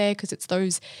photographer there because it's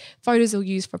those photos they'll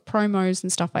use for promos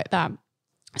and stuff like that.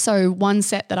 So one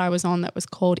set that I was on that was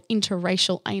called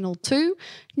Interracial Anal 2.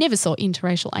 Never saw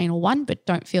Interracial Anal 1, but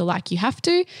don't feel like you have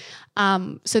to.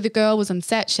 So the girl was on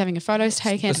set, she's having her photos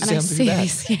taken, and I see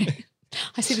this.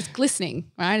 I see this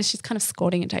glistening, right? And she's kind of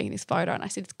squatting and taking this photo, and I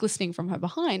see this glistening from her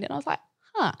behind, and I was like,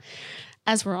 huh.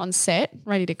 As we're on set,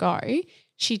 ready to go,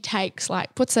 she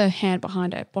puts her hand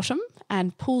behind her bottom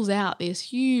and pulls out this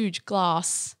huge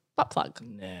glass butt plug.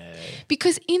 No.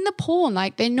 Because in the porn,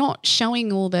 like they're not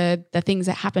showing all the things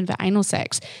that happen for anal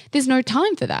sex. There's no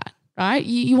time for that, right?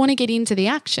 You want to get into the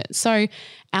action. So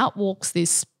out walks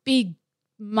this big,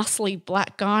 muscly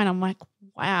black guy, and I'm like,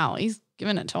 wow, he's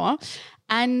giving it to her.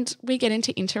 And we get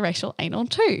into interracial anal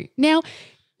 2. Now,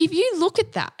 if you look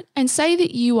at that and say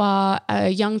that you are a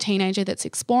young teenager that's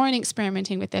exploring,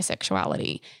 experimenting with their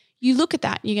sexuality, you look at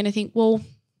that and you're going to think, well,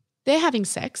 they're having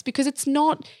sex, because it's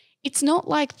not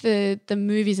like the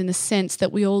movies in the sense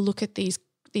that we all look at these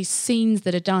scenes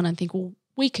that are done and think, well,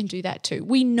 we can do that too.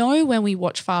 We know when we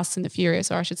watch Fast and the Furious,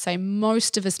 or I should say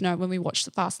most of us know when we watch the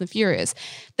Fast and the Furious,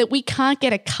 that we can't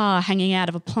get a car hanging out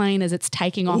of a plane as it's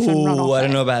taking off and run off. I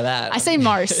don't know about that. I say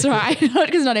most, right?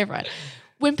 Because not everyone.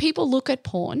 When people look at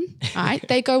porn, right,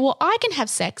 they go, well, I can have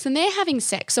sex and they're having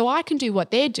sex, so I can do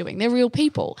what they're doing. They're real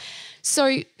people.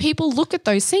 So people look at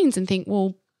those scenes and think,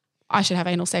 well, I should have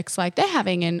anal sex like they're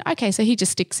having, and okay, so he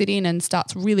just sticks it in and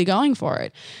starts really going for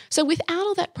it. So without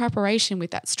all that preparation,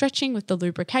 with that stretching, with the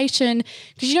lubrication,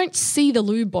 because you don't see the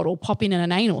lube bottle pop in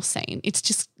an anal scene, it's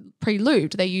just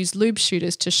pre-lubed. They use lube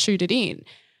shooters to shoot it in.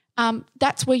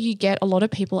 That's where you get a lot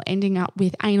of people ending up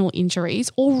with anal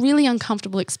injuries or really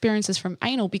uncomfortable experiences from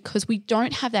anal, because we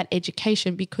don't have that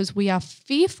education, because we are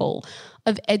fearful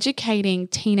of educating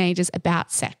teenagers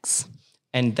about sex.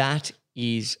 And that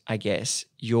is, I guess,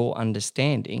 your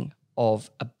understanding of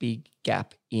a big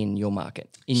gap in your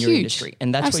market, in your industry.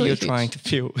 And that's Absolutely what you're trying to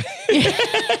fill.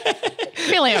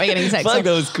 Feeling like we're getting sex. Like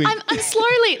that was quick. I'm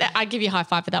slowly, I give you a high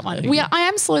five for that one. I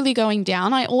am slowly going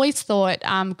down. I always thought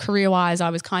career-wise I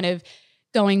was kind of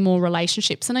going more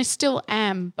relationships, and I still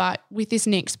am, but with this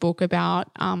next book about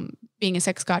being a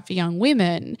sex guide for young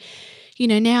women, you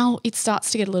know, now it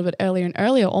starts to get a little bit earlier and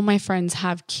earlier. All my friends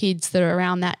have kids that are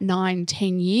around that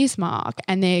 9-10 years mark,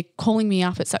 and they're calling me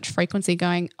up at such frequency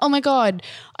going, oh my God,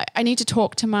 I need to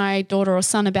talk to my daughter or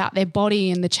son about their body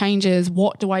and the changes.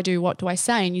 What do I do? What do I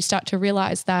say? And you start to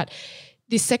realize that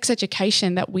this sex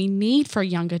education that we need for a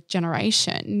younger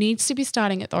generation needs to be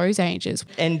starting at those ages.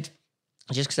 And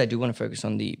just because I do want to focus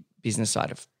on the business side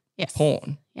of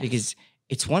porn, because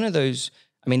it's one of those,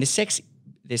 I mean, the sex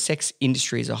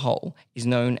industry as a whole is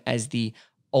known as the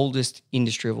oldest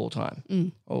industry of all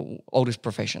time, or oldest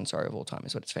profession, of all time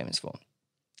is what it's famous for.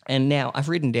 And now I've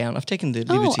taken the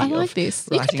liberty I like this.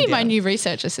 You could be my new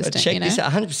research assistant. Check this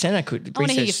out. 100% I could. I want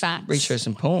to hear your facts. Research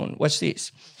some porn. Watch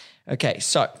this. Okay,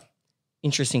 so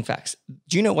interesting facts.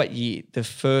 Do you know what year the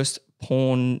first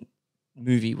porn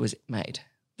movie was made?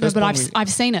 No, but I've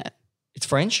seen it. It's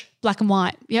French? Black and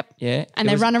white, yep. Yeah. And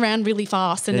they run around really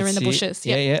fast and they're in the bushes.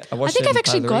 Yep. Yeah. I think I've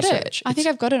actually got it. I think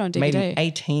I've got it on DVD. Made in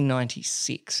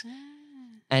 1896.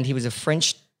 And he was a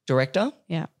French director.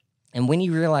 Yeah. And when he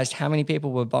realised how many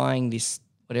people were buying this,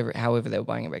 however they were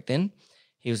buying it back then,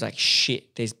 he was like,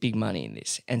 shit, there's big money in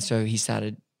this. And so he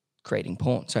started creating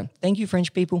porn. So thank you,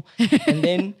 French people. And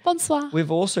then bonsoir.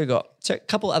 We've also got a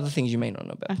couple other things you may not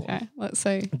know about porn. Okay, let's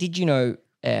see. Did you know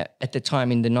at the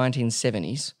time in the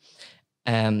 1970s,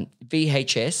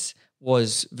 VHS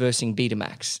was versing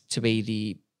Betamax to be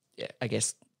the, I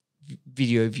guess,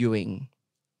 video viewing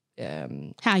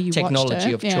how you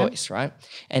technology of choice, right?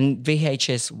 And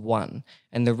VHS won.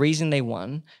 And the reason they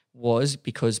won was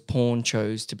because porn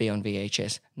chose to be on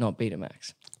VHS, not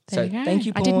Betamax. There so thank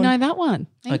you, porn. I didn't know that one.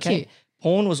 Thank you.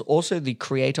 Porn was also the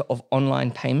creator of online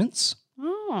payments.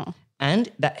 Oh.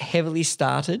 And that heavily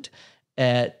started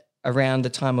around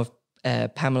the time of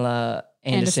Pamela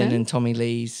Anderson and Tommy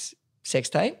Lee's sex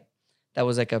tape. That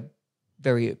was like a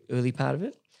very early part of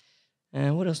it.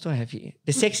 And what else do I have here?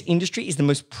 The sex industry is the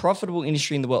most profitable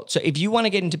industry in the world. So if you want to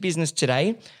get into business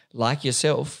today, like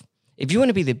yourself, If you want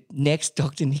to be the next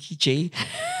Dr. Nikki G,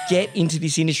 get into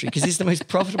this industry because it's the most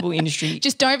profitable industry.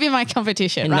 Just don't be my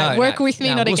competition, right? Work with me,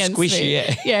 not we'll against squish me. you,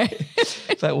 Yeah.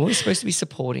 But we're supposed to be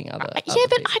supporting other But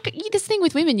people. this thing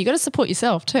with women, you got to support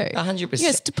yourself too. 100%.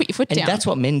 You got to put your foot And down. that's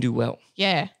what men do well.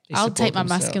 Yeah. They I'll support take my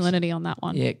themselves. masculinity on that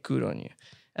one. Yeah, good on you.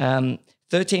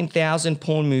 13,000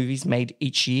 porn movies made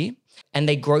each year, and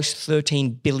they grossed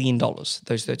 $13 billion, those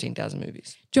 13,000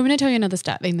 movies. Do you want me to tell you another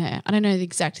stat in there? I don't know the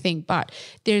exact thing, but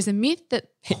there's a myth that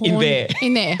porn...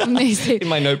 In there. In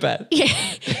my notepad. Yeah.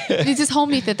 There's this whole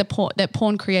myth that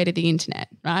porn created the internet,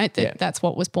 right? That's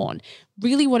what was porn.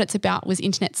 Really what it's about was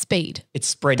internet speed. It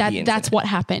spread the internet. That's what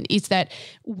happened, is that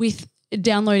with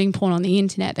downloading porn on the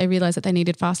internet, they realized that they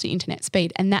needed faster internet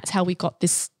speed, and that's how we got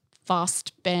this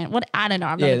fast band. What? I don't know.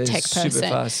 I'm not a tech person. Super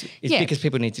fast. It's because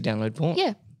people need to download porn.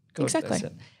 Yeah, God exactly. bless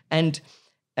it. And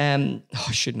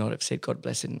I should not have said God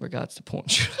bless it in regards to porn.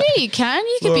 Yeah, you can.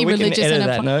 You can Laura, be we can religious edit and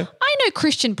that, no? I know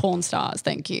Christian porn stars.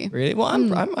 Thank you. Really? Well,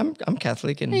 I'm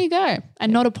Catholic, and There you go.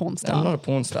 And not a porn star. I'm not a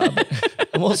porn star, but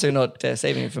I'm also not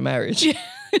saving it for marriage.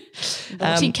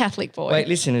 Naughty Catholic boy. Wait,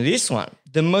 listen to this one.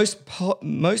 The most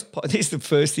this is the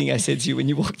first thing I said to you when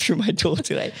you walked through my door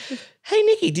today. Hey,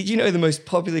 Nikki, did you know the most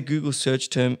popular Google search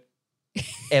term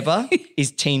ever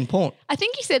is teen porn? I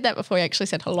think you said that before you actually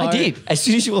said hello. I did. As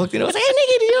soon as you walked in, I was like, hey,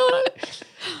 Nikki, did you know?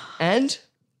 And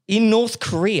in North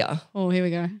Korea, Oh, here we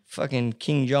go. fucking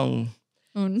Kim Jong,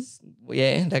 Un.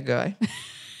 yeah, that guy,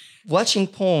 watching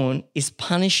porn is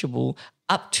punishable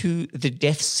up to the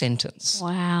death sentence.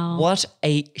 Wow. What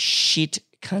a shit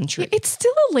country. It's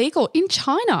still illegal. In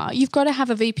China, you've got to have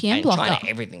a VPN In blocker. China,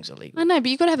 everything's illegal. I know, but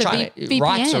you've got to have China, a VPN.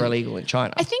 rights are illegal in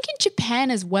China. I think in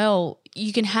Japan as well,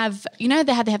 you can have, they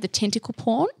have the tentacle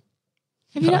porn.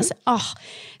 Have you No. not seen? Oh,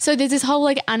 so there's this whole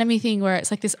like anime thing where it's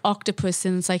like this octopus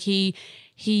and it's like he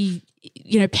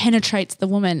penetrates the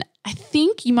woman. I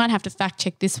think you might have to fact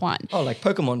check this one. Oh, like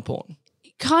Pokemon porn.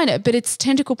 Kind of, but it's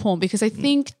tentacle porn because I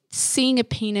think seeing a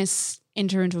penis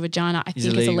enter into a vagina, I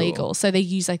think is illegal. So they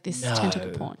use like this tentacle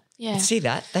porn. Yeah. See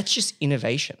that? That's just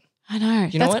innovation. I know.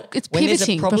 You know what? It's When there's a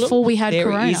pivoting problem, before we had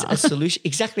Corona. There is a solution.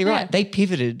 Exactly right. Yeah. They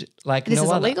pivoted like This no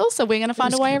is other. illegal, so we're going to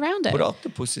find a way around it. Put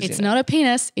octopuses It's in not a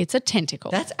penis, it's a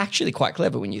tentacle. That's actually quite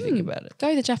clever when you think about it.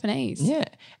 Go the Japanese. Yeah.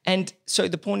 And so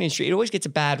the porn industry, it always gets a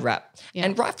bad rap. Yeah.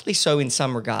 And rightfully so in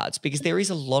some regards because there is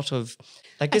a lot of,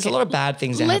 there's a lot of bad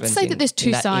things that happen Let's say that there's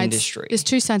two sides. industry. There's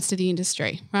two sides to the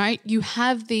industry, right? You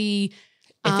have the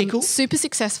Ethical? super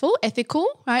successful, ethical,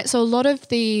 right? So a lot of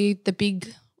the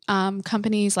big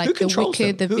companies like Who the controls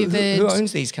Wicked, them? the Who Vivid.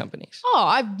 owns these companies? Oh,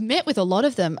 I've met with a lot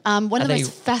of them. One of the they-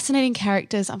 most fascinating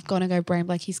characters, I'm going to go brand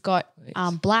black. He's got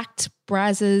blacked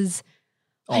brazzers.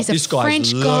 Oh, he's this a guy's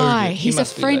French loaded. guy. He He's a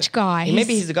must be French loaded. guy.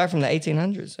 Maybe he's the guy from the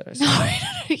 1800s. That I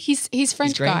saw. He's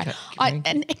French guy. green.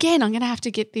 And again, I'm going to have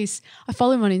to get this. I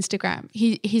follow him on Instagram.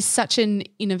 He's such an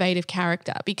innovative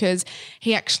character because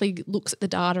he actually looks at the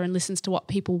data and listens to what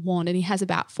people want. And he has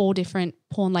about 4 different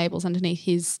porn labels underneath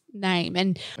his name.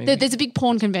 And there's a big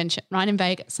porn convention right in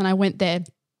Vegas. And I went there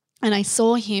and I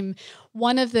saw him.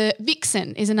 One of the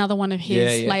Vixen is another one of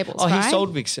his labels. Oh, right? he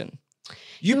sold Vixen.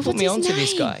 You put What's me his onto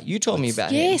this name? guy. You told me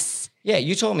about him. Yes. Yeah,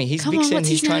 you told me he's Come on, Vixen. what's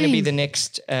He's his trying to be name? the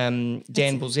next Dan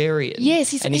Bilzerian.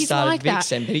 Yes, and he he's started like that.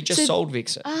 Vixen, but he just So- sold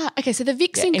Vixen. Okay, so the Yeah,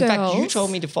 Vixen in girls. fact, you told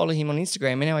me to follow him on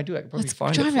Instagram, and now I do. I could probably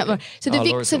find Drive it. out For you. loud. So the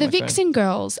Laura's got the my phone. Vixen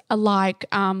girls are like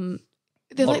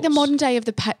they're like the Models. modern day of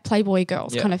the Playboy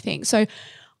girls kind of thing. So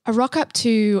I rock up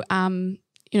to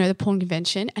the porn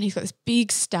convention and he's got this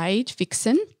big stage,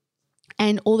 Vixen,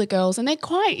 and all the girls, and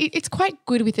it's quite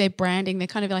good with their branding. They're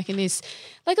kind of like in this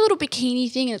like a little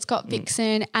bikini thing and it's got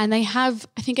Vixen, and they have,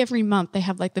 I think every month they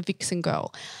have like the Vixen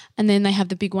girl, and then they have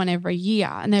the big one every year,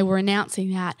 and they were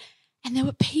announcing that. And there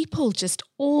were people just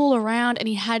all around, and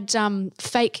he had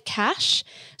fake cash.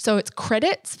 So it's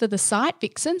credits for the site,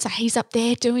 Vixen. So he's up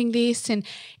there doing this, and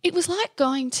it was like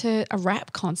going to a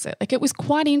rap concert. Like it was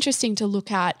quite interesting to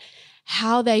look at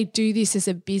how they do this as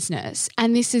a business.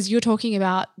 And you're talking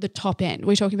about the top end.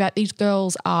 We're talking about these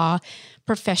girls are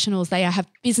professionals. They have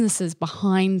businesses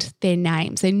behind their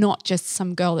names. They're not just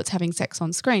some girl that's having sex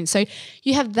on screen. So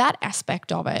you have that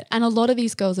aspect of it. And a lot of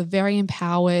these girls are very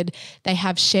empowered. They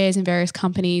have shares in various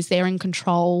companies. They're in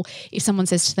control. If someone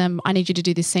says to them, I need you to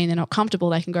do this scene, they're not comfortable,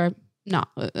 they can go, no,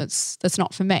 that's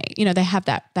not for me. They have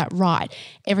that right.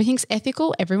 Everything's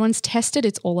ethical. Everyone's tested.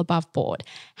 It's all above board.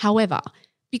 However,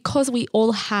 because we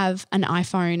all have an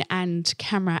iPhone and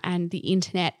camera and the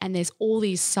internet, and there's all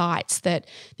these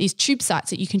these tube sites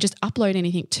that you can just upload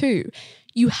anything to,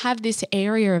 you have this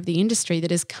area of the industry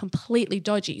that is completely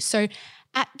dodgy. So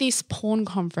at this porn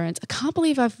conference. I can't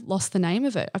believe I've lost the name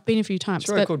of it. I've been a few times.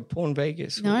 It's called Porn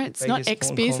Vegas. No, it's not Vegas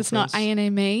Porn XBiz. It's not Conference.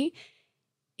 ANME.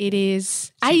 It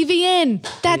is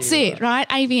AVN. That's it, right?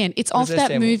 AVN. It's off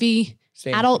that movie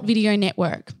Adult Video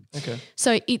Network. Okay.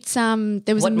 So it's there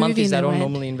was What a movie month is in that there on where-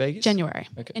 normally in Vegas? January.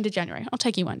 Okay. End of January. I'll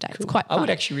take you one day. It's quite fun. I would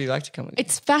actually really like to come with you.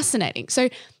 It's fascinating. So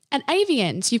at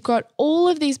AVNs, you've got all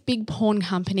of these big porn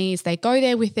companies. They go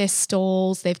there with their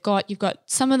stalls. You've got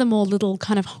some of the more little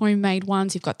kind of homemade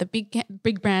ones. You've got the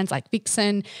big brands like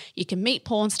Vixen. You can meet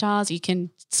porn stars. You can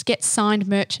get signed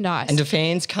merchandise. And do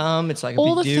fans come? It's like a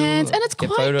all big the deal. fans, and it's Get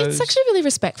quite. photos. It's actually really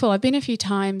respectful. I've been a few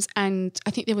times, and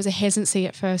I think there was a hesitancy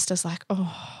at first. As like,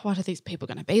 oh, what are these people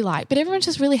going to be like? But everyone's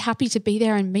just really happy to be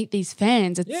there and meet these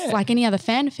fans. It's like any other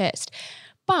fan fest.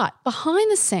 But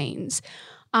behind the scenes,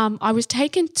 I was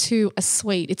taken to a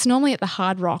suite. It's normally at the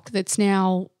Hard Rock. That's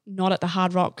now not at the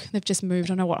Hard Rock. They've just moved. I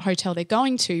don't know what hotel they're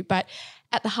going to, but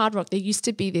at the Hard Rock, there used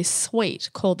to be this suite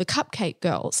called the Cupcake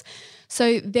Girls.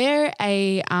 So they're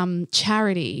a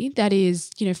charity that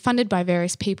is, funded by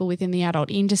various people within the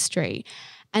adult industry.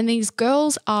 And these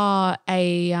girls are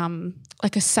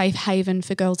like a safe haven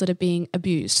for girls that are being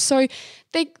abused. So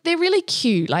they're really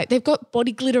cute. Like they've got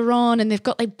body glitter on and they've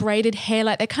got like braided hair.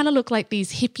 Like they kind of look like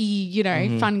these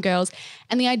hippie, fun girls.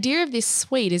 And the idea of this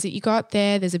suite is that you go up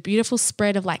there, there's a beautiful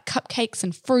spread of like cupcakes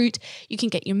and fruit. You can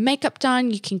get your makeup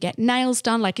done. You can get nails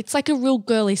done. Like it's like a real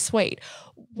girly suite.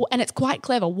 And it's quite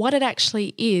clever. What it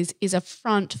actually is a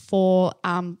front for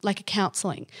like a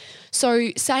counselling.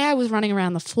 So say I was running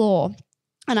around the floor,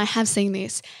 and I have seen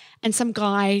this, and some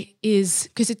guy is,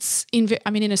 because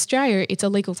in Australia, it's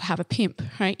illegal to have a pimp,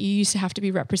 right? You used to have to be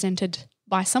represented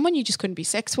by someone. You just couldn't be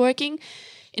sex working.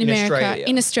 In America,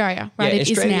 in Australia, right? Yeah,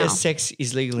 it Australia, is now. sex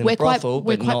is legal in a brothel,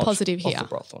 we're but quite not positive off here. the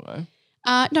brothel,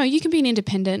 no? No, you can be an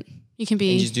independent. You can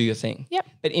be. And just do your thing. Yep.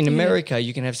 But in America,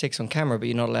 you can have sex on camera, but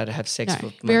you're not allowed to have sex for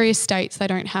money. Various states, they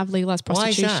don't have legalised Why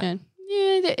is that? prostitution.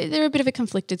 Yeah, they're a bit of a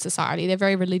conflicted society. They're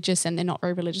very religious and they're not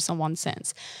very religious in one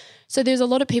sense. So there's a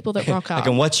lot of people that rock up. I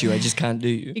can watch you, I just can't do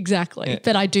you. Exactly. Yeah.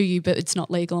 But I do you, but it's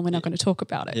not legal and we're not going to talk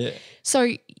about it. Yeah. So,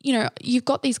 you've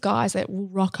got these guys that will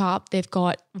rock up. They've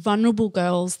got vulnerable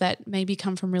girls that maybe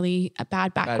come from really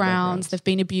bad backgrounds. They've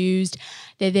been abused.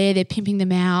 They're there, they're pimping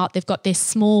them out. They've got their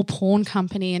small porn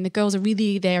company and the girls are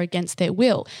really there against their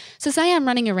will. So say I'm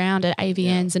running around at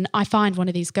AVNs and I find one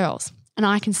of these girls and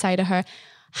I can say to her,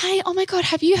 hey, oh my God,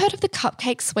 have you heard of the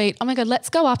Cupcake Suite? Oh my God, let's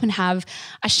go up and have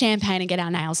a champagne and get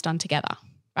our nails done together.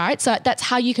 Right? So that's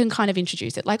how you can kind of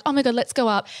introduce it. Like, oh my God, let's go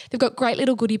up. They've got great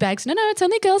little goodie bags. No, it's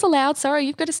only girls allowed. Sorry,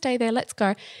 you've got to stay there. Let's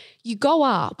go. You go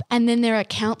up and then there are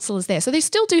counsellors there. So they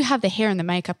still do have the hair and the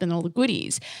makeup and all the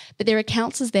goodies, but there are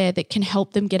counsellors there that can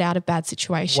help them get out of bad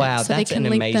situations. Wow, so that's they can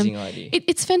an link amazing them. idea.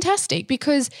 It's fantastic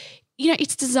because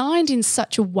it's designed in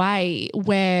such a way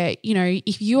where,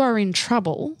 if you are in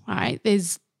trouble, right,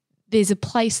 there's a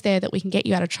place there that we can get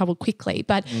you out of trouble quickly.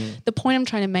 But the point I'm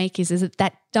trying to make is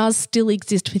that does still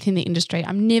exist within the industry.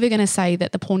 I'm never going to say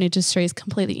that the porn industry is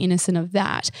completely innocent of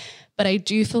that, but I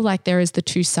do feel like there is the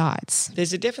two sides.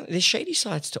 There's shady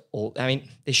sides to all. I mean,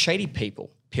 there's shady people,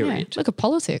 period. Yeah, look at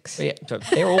politics. Yeah, so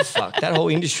they're all fucked. That whole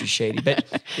industry's shady. But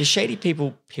there's shady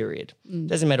people, period.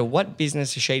 Doesn't matter what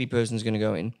business a shady person's going to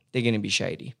go in, they're going to be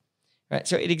shady. Right?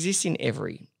 So it exists in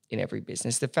every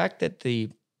business. The fact that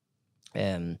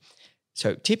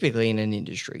so typically in an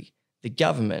industry, the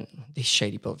government, these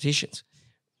shady politicians,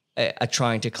 are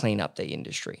trying to clean up their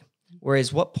industry.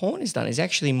 Whereas what porn has done is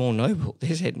actually more noble.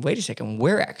 They said, wait a second,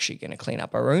 we're actually going to clean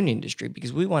up our own industry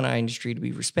because we want our industry to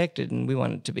be respected and we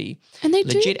want it to be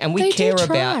legit. And we care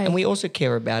about, and we also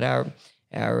care about our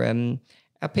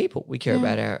people. We care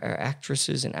about our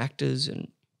actresses and actors.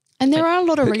 And there are a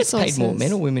lot of who resources. gets paid more,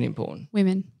 men or women in porn?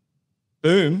 Women.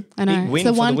 Boom. I know. Big win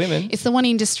it's for the women. It's the one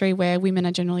industry where women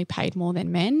are generally paid more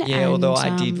than men. Yeah, although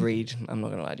I did read, I'm not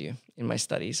going to lie to you, in my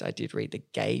studies, I did read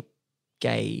that gay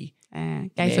for men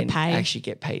pay actually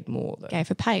get paid more. Though. Gay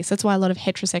for pay. So that's why a lot of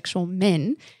heterosexual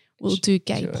men will do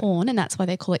gay porn, and that's why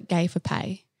they call it gay for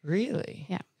pay. Really?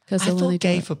 Yeah. Because I thought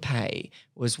gay for pay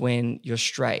was when you're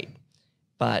straight,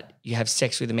 but you have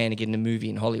sex with a man to get in a movie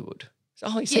in Hollywood.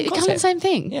 Oh, it's kind of the same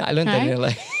thing. Yeah, I learned that in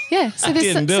LA. Yeah, so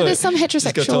there's some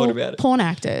heterosexual porn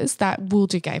actors that will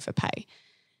do gay for pay.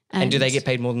 And do they get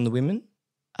paid more than the women?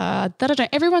 That I don't.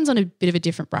 Everyone's on a bit of a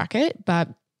different bracket, but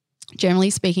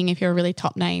generally speaking, if you're a really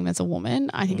top name as a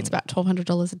woman, I think it's about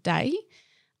 $1,200 a day.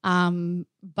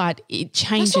 But it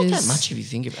changes. That's not that much if you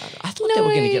think about it. I thought they were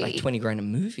going to get like 20 grand a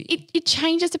movie. It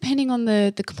changes depending on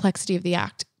the complexity of the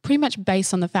act. pretty much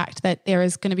based on the fact that there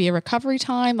is going to be a recovery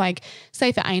time. Like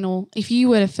say for anal, if you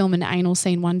were to film an anal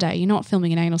scene one day, you're not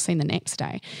filming an anal scene the next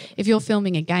day. If you're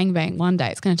filming a gangbang one day,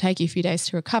 it's going to take you a few days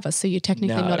to recover. So you're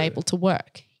technically not able to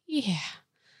work. Yeah.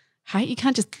 Hey, you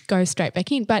can't just go straight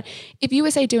back in. But if you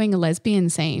were, say, doing a lesbian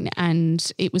scene and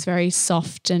it was very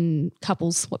soft and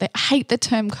couples, I hate the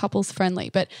term couples friendly,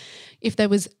 but if there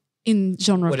was in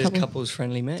genre what of does couples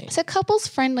friendly mean? So couples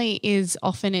friendly is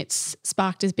often it's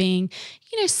sparked as being,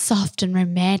 soft and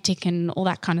romantic and all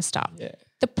that kind of stuff. Yeah.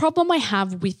 The problem I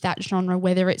have with that genre,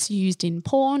 whether it's used in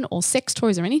porn or sex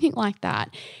toys or anything like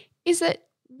that, is that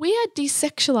we are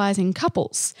desexualizing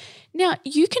couples. Now,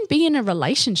 you can be in a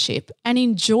relationship and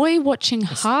enjoy watching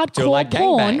hardcore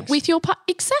porn with your partner.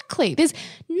 Exactly. There's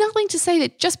nothing to say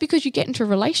that just because you get into a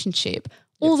relationship,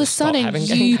 all of a sudden not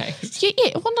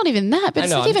even that, but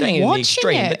it's not even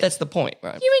watching it. But that's the point,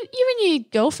 right? You and your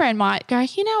girlfriend might go,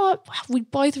 you know what, we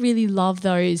both really love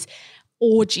those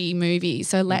orgy movies,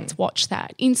 so let's watch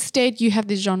that. Instead, you have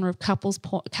this genre of couples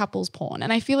porn,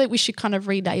 and I feel like we should kind of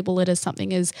relabel it as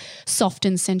something as soft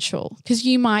and sensual, because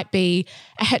you might be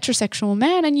a heterosexual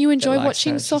man and you enjoy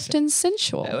watching soft and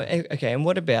sensual. Okay, and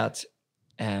what about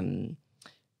my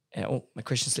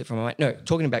question slipped from my mind. No,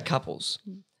 talking about couples.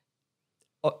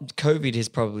 COVID has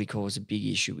probably caused a big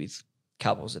issue with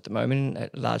couples at the moment.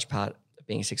 A large part of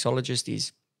being a sexologist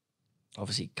is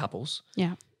obviously couples.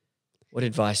 Yeah. What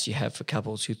advice do you have for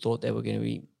couples who thought they were going to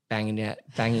be banging it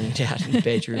out in the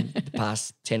bedroom the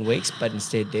past 10 weeks, but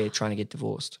instead they're trying to get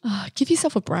divorced? Oh, give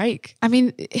yourself a break. I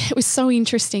mean, it was so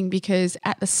interesting because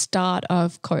at the start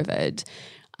of COVID,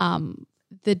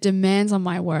 the demands on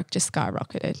my work just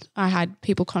skyrocketed. I had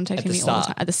people contacting me all the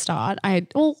time at the start. I had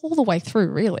all the way through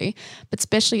really, but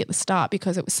especially at the start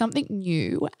because it was something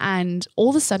new, and all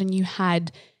of a sudden you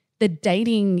had the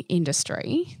dating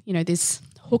industry, this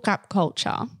hookup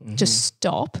culture just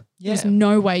stop. Yeah. There's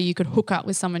no way you could hook up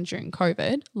with someone during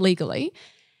COVID legally.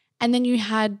 And then you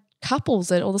had couples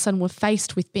that all of a sudden were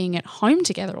faced with being at home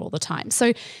together all the time.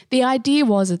 So the idea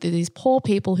was that these poor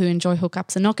people who enjoy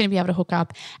hookups are not going to be able to hook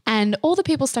up, and all the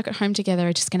people stuck at home together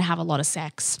are just going to have a lot of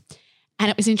sex.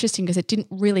 And it was interesting because it didn't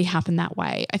really happen that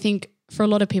way. I think for a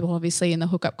lot of people, obviously, in the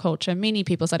hookup culture, many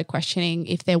people started questioning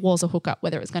if there was a hookup,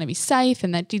 whether it was going to be safe,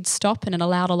 and that did stop, and it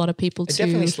allowed a lot of people to… It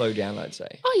definitely slowed down, I'd say.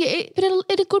 Oh, yeah, but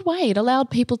in a good way. It allowed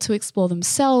people to explore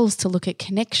themselves, to look at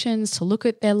connections, to look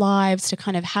at their lives, to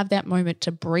kind of have that moment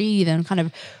to breathe and kind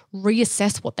of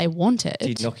reassess what they wanted.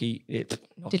 Did Dr. Nocky.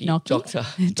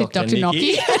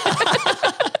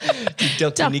 Did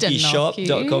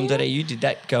drnickyshop.com.au, did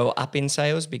that go up in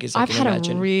sales? Because I've had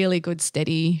a really good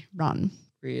steady run.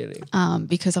 Really?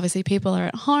 Because obviously people are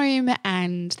at home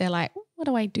and they're like, what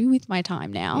do I do with my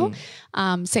time now?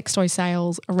 Sex toy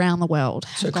sales around the world.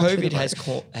 So COVID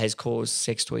has caused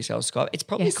sex toy sales to go up. It's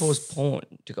probably caused porn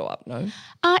to go up, no?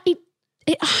 I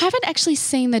haven't actually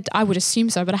seen I would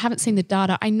assume so, but I haven't seen the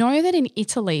data. I know that in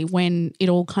Italy, when it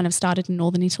all kind of started in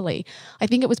northern Italy, I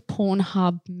think it was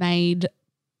Pornhub made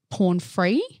porn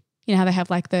free. You know how they have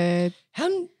like the… How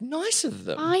nice of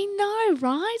them. I know,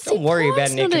 right? Don't worry about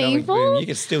an economic boom. You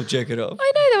can still jerk it off.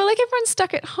 I know. They were like everyone's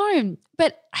stuck at home.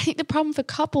 But I think the problem for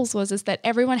couples was that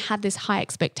everyone had this high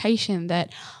expectation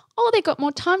that, they got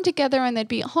more time together and they'd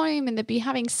be at home and they'd be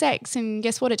having sex. And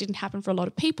guess what? It didn't happen for a lot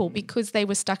of people because they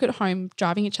were stuck at home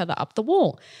driving each other up the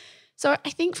wall. So I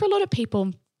think for a lot of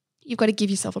people, you've got to give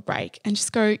yourself a break and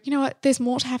just go, you know what, there's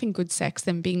more to having good sex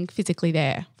than being physically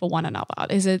there for one another.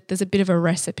 There's a bit of a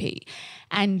recipe.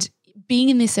 And being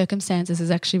in these circumstances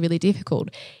is actually really difficult.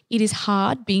 It is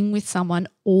hard being with someone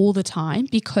all the time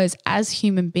because as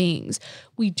human beings,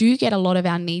 we do get a lot of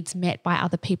our needs met by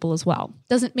other people as well.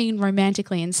 Doesn't mean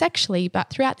romantically and sexually, but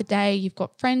throughout the day, you've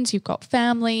got friends, you've got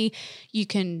family, you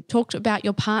can talk about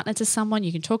your partner to someone,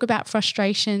 you can talk about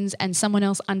frustrations and someone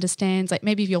else understands, like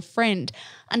maybe if your friend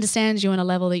understands you on a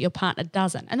level that your partner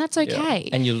doesn't, and that's okay.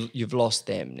 Yeah. And you've lost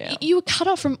them now. You were cut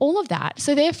off from all of that.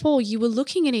 So therefore, you were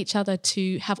looking at each other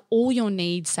to have all your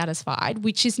needs satisfied,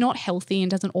 which is not healthy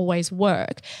and doesn't always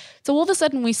work. So all of a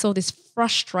sudden, we saw this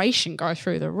frustration go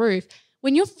through the roof.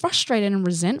 When you're frustrated and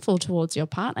resentful towards your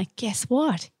partner, guess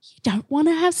what? You don't want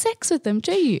to have sex with them,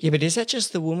 do you? Yeah, but is that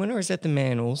just the woman or is that the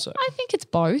man also? I think it's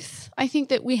both. I think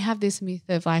that we have this myth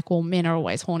of like, well, men are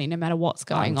always horny no matter what's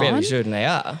going on. I'm fairly certain they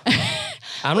are.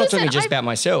 I'm not talking just about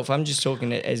myself. I'm just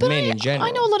talking as men in general.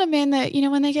 I know a lot of men that,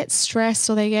 when they get stressed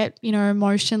or they get,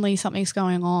 emotionally something's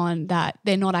going on that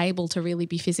they're not able to really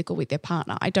be physical with their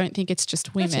partner. I don't think it's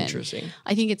just women. That's interesting.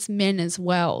 I think it's men as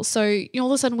well. So, all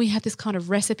of a sudden we have this kind of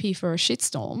recipe for a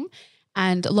shitstorm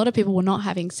And a lot of people were not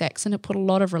having sex, and it put a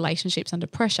lot of relationships under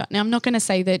pressure. Now, I'm not going to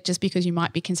say that just because you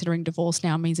might be considering divorce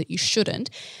now means that you shouldn't,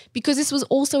 because this was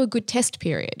also a good test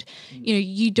period. You know,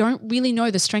 you don't really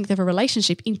know the strength of a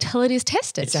relationship until it is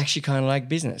tested. It's actually kind of like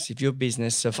business. If your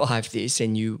business survived this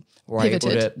and you were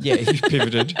Pivoted. able to, you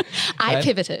pivoted. I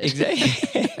pivoted.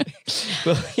 Exactly.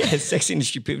 Well, yeah, sex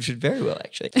industry pivoted very well,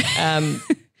 actually.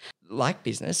 Like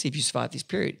business, if you survive this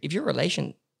period, if your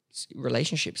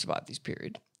relationship survived this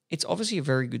period, it's obviously a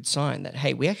very good sign that,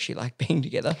 hey, we actually like being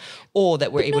together, or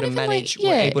that we're able to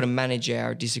manage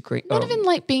our disagreement. Not even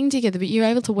like being together, but you're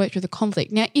able to work through the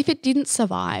conflict. Now, if it didn't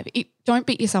survive, don't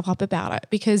beat yourself up about it,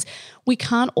 because we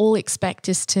can't all expect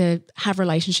us to have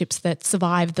relationships that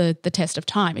survive the test of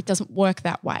time. It doesn't work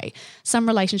that way. Some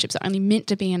relationships are only meant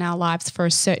to be in our lives for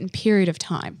a certain period of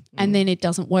time, and then it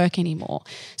doesn't work anymore.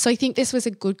 So I think this was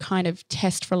a good kind of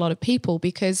test for a lot of people,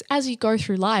 because as you go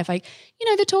through life, like, you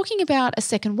know, they're talking about a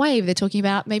second wave. They're talking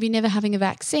about maybe never having a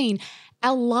vaccine.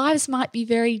 Our lives might be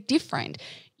very different.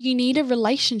 You need a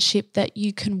relationship that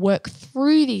you can work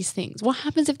through these things. What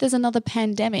happens if there's another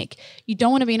pandemic? You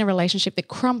don't want to be in a relationship that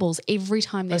crumbles every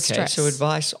time there's stress. So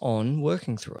advice on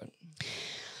working through it.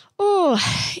 Oh,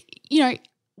 you know,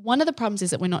 one of the problems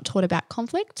is that we're not taught about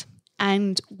conflict,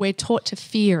 and we're taught to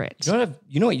fear it.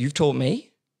 You know what you've taught me?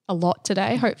 A lot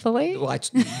today, hopefully. Well, it's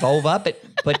vulva,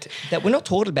 but that we're not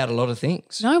taught about a lot of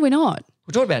things. No, we're not.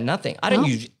 We're taught about nothing. I don't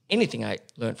use anything I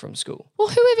learned from school. Well,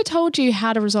 whoever told you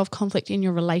how to resolve conflict in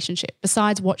your relationship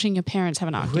besides watching your parents have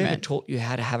an argument? Whoever taught you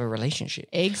how to have a relationship.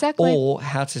 Exactly. Or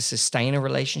how to sustain a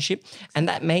relationship. And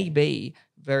that may be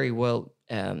very well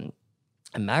a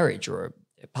marriage or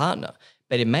a partner,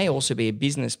 but it may also be a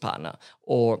business partner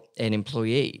or an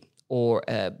employee or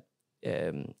a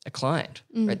client.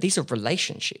 Right? These are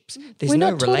relationships. There's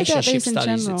no relationship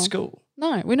studies at school.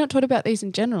 No, we're not taught about these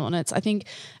in general. And it's, I think,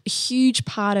 a huge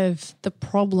part of the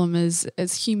problem as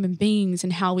human beings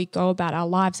and how we go about our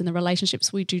lives and the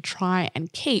relationships we do try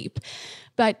and keep.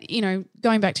 But, you know,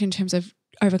 going back to in terms of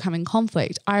overcoming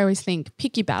conflict, I always think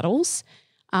pick your battles.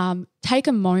 Take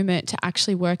a moment to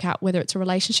actually work out whether it's a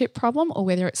relationship problem or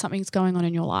whether it's something that's going on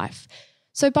in your life.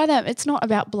 So by that, it's not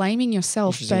about blaming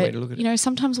yourself, but, you know,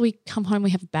 sometimes we come home, we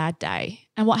have a bad day.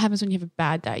 And what happens when you have a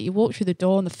bad day? You walk through the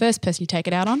door and the first person you take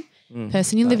it out on,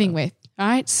 person you're living with,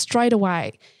 right? Straight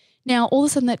away. Now, all of a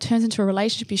sudden that turns into a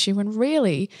relationship issue when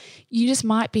really you just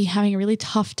might be having a really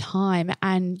tough time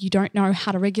and you don't know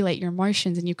how to regulate your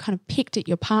emotions and you kind of picked at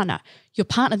your partner. Your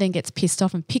partner then gets pissed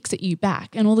off and picks at you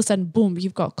back, and all of a sudden, boom,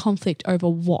 you've got conflict over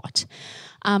what?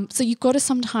 So you've got to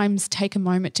sometimes take a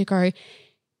moment to go,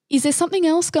 is there something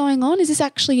else going on? Is this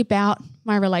actually about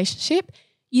my relationship?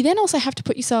 You then also have to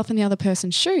put yourself in the other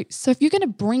person's shoes. So if you're going to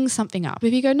bring something up,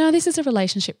 if you go, no, this is a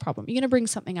relationship problem, you're going to bring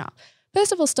something up.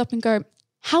 First of all, stop and go,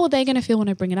 how are they going to feel when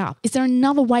I bring it up? Is there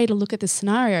another way to look at this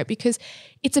scenario? Because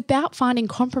it's about finding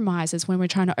compromises when we're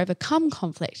trying to overcome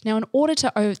conflict. Now, in order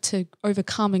to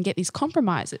overcome and get these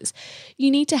compromises, you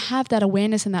need to have that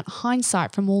awareness and that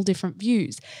hindsight from all different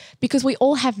views, because we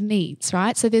all have needs,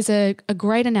 right? So there's a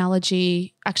great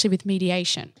analogy actually with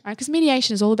mediation, right? Because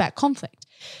mediation is all about conflict.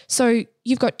 So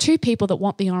you've got two people that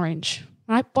want the orange,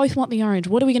 right? Both want the orange.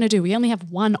 What are we going to do? We only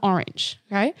have one orange,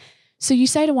 right? So you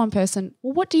say to one person,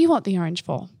 well, what do you want the orange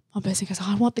for? One person goes,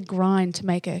 I want the grind to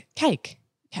make a cake.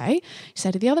 Okay. You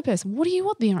say to the other person, what do you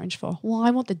want the orange for? Well,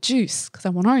 I want the juice because I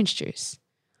want orange juice.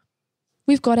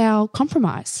 We've got our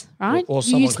compromise, right? Or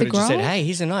someone could have just said, hey,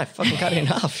 here's a knife, fucking cut it in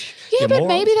half. Yeah, but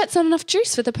maybe that's not enough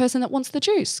juice for the person that wants the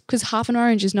juice, because half an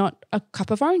orange is not a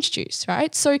cup of orange juice,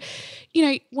 right? So, you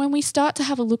know, when we start to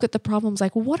have a look at the problems,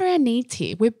 like what are our needs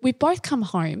here? We both come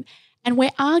home and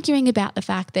we're arguing about the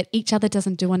fact that each other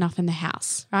doesn't do enough in the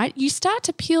house, right? You start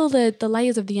to peel the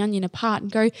layers of the onion apart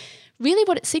and go, really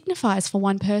what it signifies for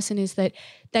one person is that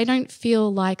they don't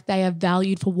feel like they are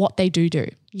valued for what they do.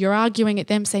 You're arguing at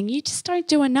them saying, you just don't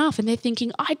do enough. And they're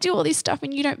thinking, I do all this stuff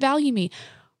and you don't value me.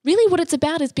 Really what it's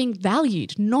about is being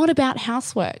valued, not about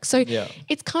housework. So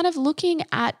it's kind of looking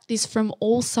at this from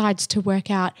all sides to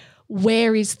work out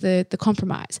where is the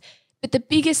compromise. But the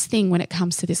biggest thing when it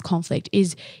comes to this conflict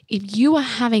is if you are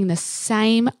having the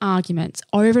same arguments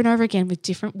over and over again with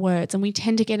different words, and we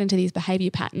tend to get into these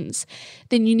behavior patterns,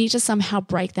 then you need to somehow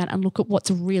break that and look at what's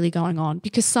really going on,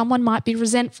 because someone might be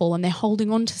resentful and they're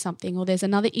holding on to something, or there's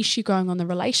another issue going on in the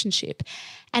relationship,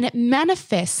 and it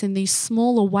manifests in these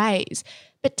smaller ways.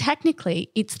 But technically,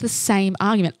 it's the same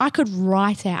argument. I could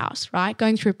write out, right,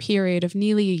 going through a period of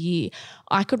nearly a year,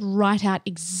 I could write out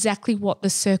exactly what the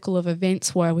circle of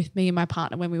events were with me and my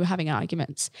partner when we were having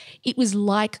arguments. It was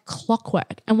like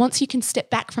clockwork. And once you can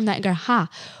step back from that and go,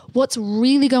 what's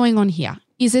really going on here?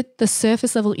 Is it the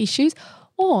surface level issues,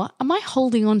 Or am I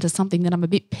holding on to something that I'm a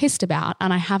bit pissed about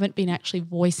and I haven't been actually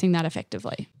voicing that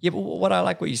effectively? Yeah, but what I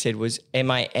like what you said was, am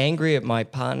I angry at my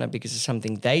partner because of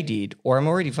something they did, or I'm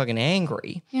already fucking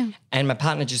angry and my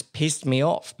partner just pissed me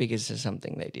off because of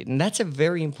something they did? And that's a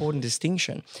very important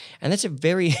distinction. And that's a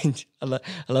very – I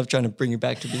love trying to bring you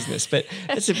back to business, but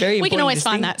that's a very important – We can always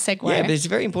find that segue. Yeah, but it's a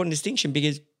very important distinction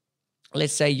because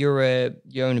let's say you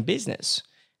own a business,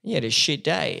 you had a shit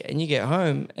day and you get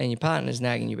home and your partner's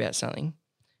nagging you about something.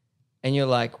 And you're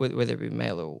like, whether it be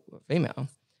male or female,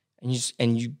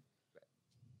 and you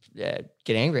get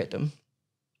angry at them,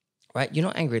 right? You're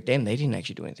not angry at them; they didn't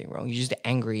actually do anything wrong. You're just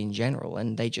angry in general,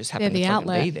 and they just happen to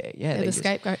fucking be there. Yeah, they're the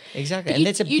scapegoat. Exactly, and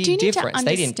that's a big difference.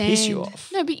 They didn't piss you off.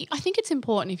 No, but I think it's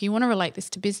important if you want to relate this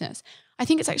to business. I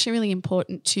think it's actually really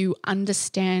important to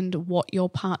understand what your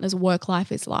partner's work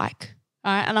life is like.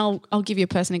 All right, and I'll give you a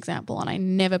personal example, and I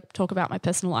never talk about my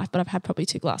personal life, but I've had probably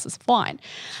 2 glasses of wine.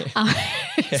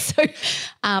 So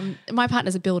my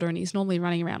partner's a builder and he's normally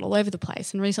running around all over the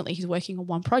place, and recently he's working on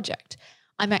one project.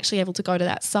 I'm actually able to go to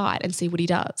that site and see what he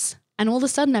does. And all of a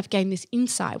sudden I've gained this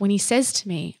insight. When he says to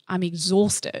me, I'm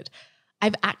exhausted,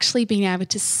 I've actually been able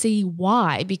to see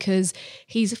why, because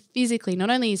he's physically,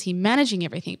 not only is he managing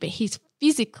everything, but he's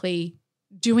physically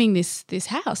doing this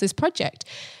house, this project.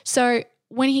 So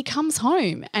when he comes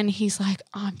home and he's like,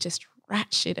 oh, I'm just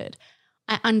rat-shitted,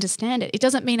 I understand it. It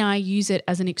doesn't mean I use it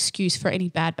as an excuse for any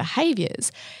bad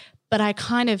behaviours, but I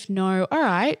kind of know, all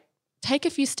right, take a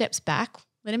few steps back,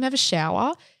 let him have a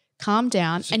shower, calm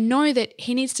down, and know that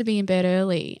he needs to be in bed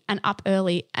early and up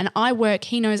early. And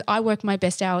he knows I work my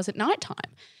best hours at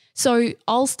nighttime. So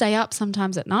I'll stay up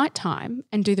sometimes at nighttime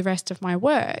and do the rest of my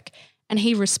work. And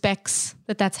he respects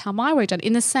that that's how my work done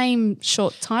in the same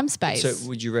short time space. So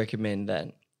would you recommend that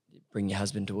bring your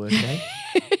husband to work today?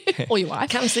 Or your wife.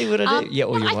 Come see what I do. Yeah,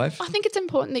 or your wife. I think it's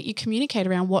important that you communicate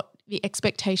around what the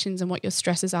expectations and what your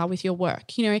stresses are with your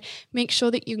work. You know, make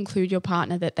sure that you include your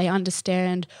partner, that they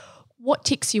understand what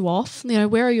ticks you off, you know,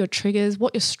 where are your triggers,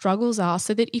 what your struggles are,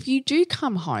 so that if you do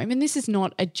come home, and this is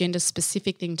not a gender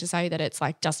specific thing to say that it's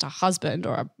like just a husband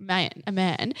or a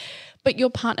man, but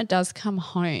your partner does come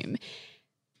home,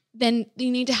 then you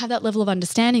need to have that level of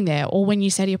understanding there. Or when you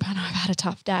say to your partner, I've had a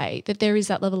tough day, that there is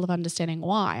that level of understanding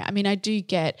why. I mean, I do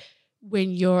get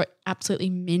when you're absolutely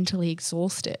mentally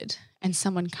exhausted and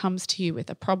someone comes to you with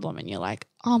a problem and you're like,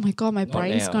 oh my God, my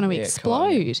brain's going to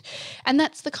explode. And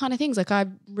that's the kind of things, like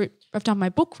I've done my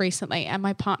book recently and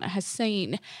my partner has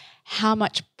seen how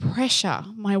much pressure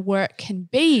my work can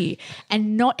be.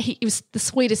 And it was the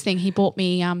sweetest thing. He bought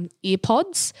me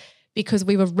earpods because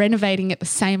we were renovating at the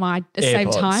same time.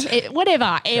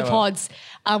 AirPods.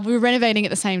 We were renovating at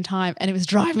the same time and it was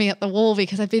driving me up the wall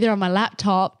because I'd be there on my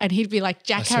laptop and he'd be like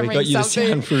jackhammering something. So he got you the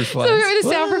soundproof ones. So we got the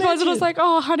soundproof ones and I was like,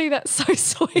 oh, honey, that's so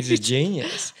sweet. He's a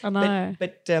genius. I know.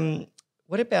 But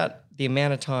what about the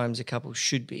amount of times a couple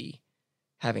should be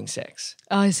having sex?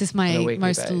 Oh, this is my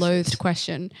most loathed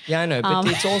question. Yeah, I know, but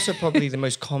it's also probably the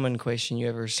most common question you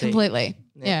ever receive. Completely,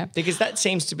 yeah. Because that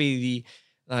seems to be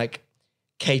the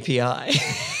KPI.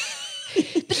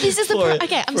 But this is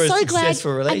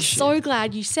I'm so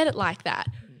glad you said it like that,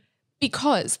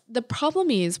 because the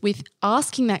problem is with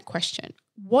asking that question,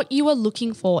 what you are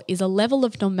looking for is a level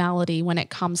of normality when it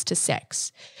comes to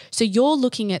sex. So you're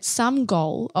looking at some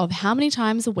goal of how many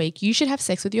times a week you should have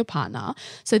sex with your partner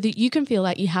so that you can feel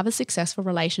like you have a successful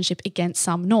relationship against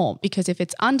some norm. Because if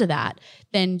it's under that,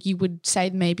 then you would say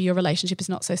maybe your relationship is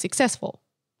not so successful.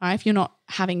 Right, if you're not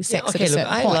having sex at a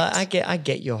certain point. I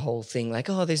get your whole thing, like,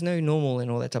 oh, there's no normal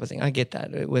and all that type of thing. I get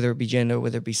that, whether it be gender,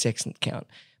 whether it be sex count.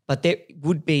 But there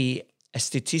would be a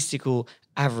statistical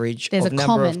average There's of a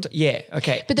number common.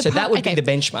 Okay, so that would be the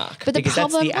benchmark, but because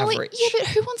that's the average. Yeah, but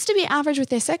who wants to be average with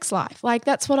their sex life? Like,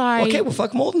 that's what I... Okay, well,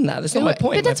 fuck more than that. That's not my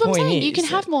point. But that's what I'm saying. You can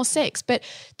have more sex. But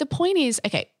the point is,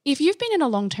 okay, if you've been in a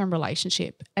long-term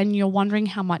relationship and you're wondering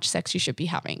how much sex you should be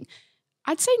having,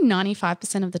 I'd say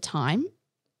 95% of the time,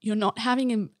 you're not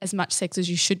having as much sex as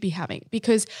you should be having,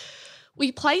 because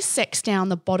we place sex down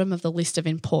the bottom of the list of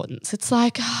importance. It's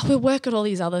like, we'll work at all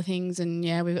these other things and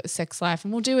yeah, we've got a sex life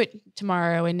and we'll do it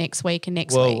tomorrow and next week and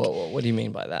next week. Whoa. What do you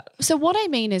mean by that? So what I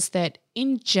mean is that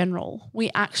in general, we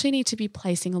actually need to be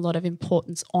placing a lot of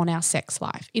importance on our sex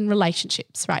life in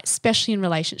relationships, right? Especially in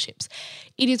relationships.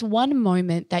 It is one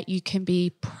moment that you can be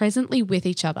presently with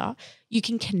each other. You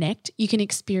can connect, you can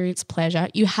experience pleasure.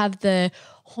 You have the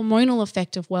hormonal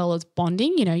effect of as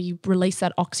bonding. You know, you release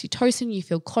that oxytocin, you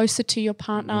feel closer to your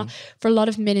partner. For a lot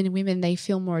of men and women, they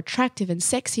feel more attractive and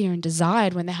sexier and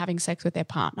desired when they're having sex with their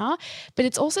partner. But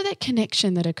it's also that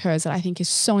connection that occurs that I think is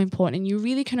so important. And you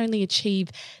really can only achieve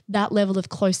that level level of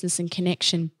closeness and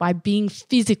connection by being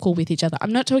physical with each other.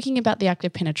 I'm not talking about the act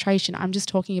of penetration. I'm just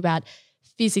talking about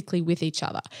physically with each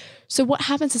other. So what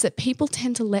happens is that people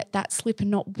tend to let that slip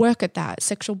and not work at that.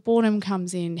 Sexual boredom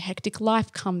comes in, hectic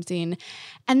life comes in,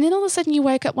 and then all of a sudden you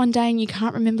wake up one day and you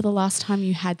can't remember the last time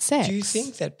you had sex. Do you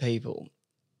think that people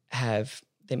have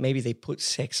that maybe they put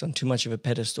sex on too much of a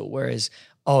pedestal, whereas,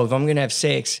 oh, if I'm going to have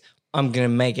sex, I'm going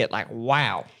to make it like,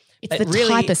 wow. It's But the really,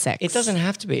 type of sex. It doesn't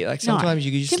have to be. Like sometimes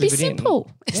you can just It can slip be it in.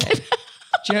 simple. Yeah.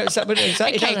 Do you know, but it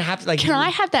doesn't have to like. Can I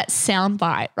have that sound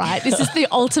bite, right? This is the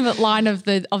ultimate line of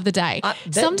the day.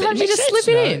 Sometimes you makes just sense,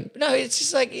 slip it in. No, it's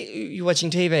just like you're watching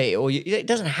TV, or it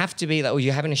doesn't have to be like, or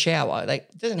you're having a shower. Like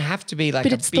it doesn't have to be like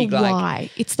But a it's big the like. why.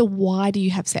 It's the why do you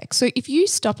have sex? So if you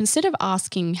stop, instead of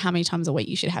asking how many times a week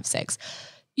you should have sex,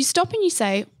 you stop and you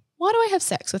say, why do I have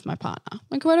sex with my partner?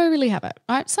 Like, why do I really have it,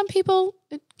 right? Some people,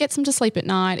 it gets them to sleep at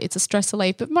night. It's a stress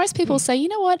relief. But most people say, you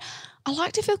know what? I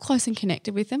like to feel close and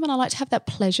connected with them and I like to have that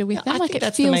pleasure with them. I like think it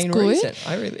that's feels the main good. reason.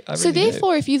 I really So do.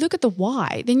 therefore, if you look at the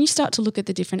why, then you start to look at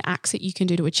the different acts that you can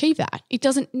do to achieve that. It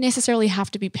doesn't necessarily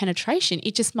have to be penetration.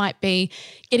 It just might be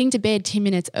getting to bed 10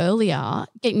 minutes earlier,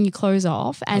 getting your clothes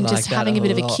off and like just that having a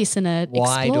bit of a lot. kiss and a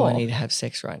Why explore. do I need to have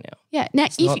sex right now? Yeah. Now,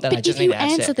 not that I but just if you need to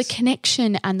have answer the sex.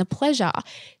 connection and the pleasure,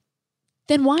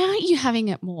 then why aren't you having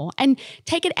it more? And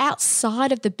take it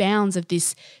outside of the bounds of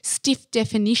this stiff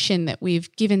definition that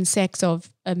we've given sex of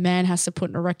a man has to put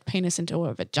an erect penis into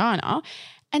a vagina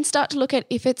and start to look at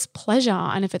if it's pleasure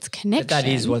and if it's connection. But that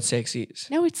is what sex is.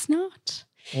 No, it's not.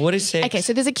 What is sex? Okay,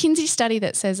 so there's a Kinsey study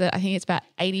that says that I think it's about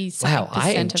 87% wow,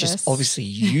 I am of just us. obviously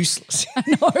useless.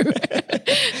 No.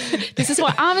 This is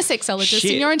why I'm a sexologist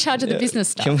Shit. and you're in charge of the business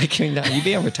stuff. No, you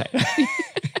be on retainer.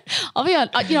 I'll be on,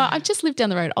 I've just lived down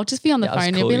the road. I'll just be on the Yeah, I'll just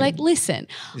phone and call be you. like, listen,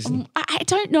 I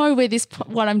don't know where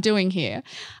what I'm doing here.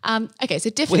 Okay, so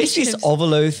Where's definition this of,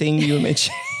 ovalo thing you were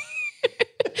mentioning?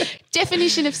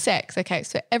 definition of sex. Okay,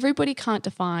 so everybody can't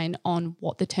define on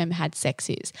what the term had sex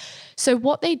is. So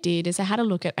what they did is they had a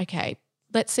look at, okay,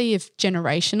 let's see if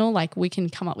generational, like we can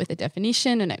come up with a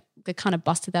definition and they kind of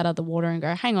busted that out of the water and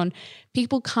go, hang on,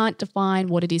 people can't define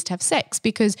what it is to have sex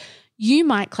because you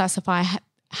might classify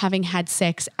having had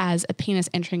sex as a penis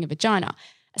entering a vagina.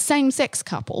 A same-sex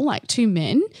couple, like two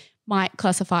men, might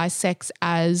classify sex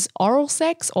as oral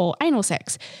sex or anal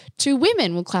sex. Two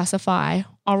women will classify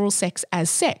oral sex as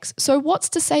sex. So what's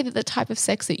to say that the type of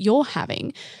sex that you're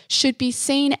having should be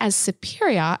seen as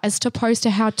superior as opposed to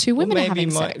how two women are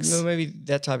having sex? Well, maybe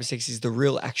that type of sex is the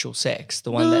real actual sex,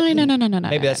 the one No. that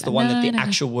maybe that's the one that the no.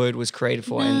 actual word was created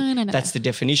for, No, and no, no. that's the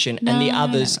definition, and the No,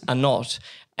 others are not,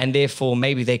 and therefore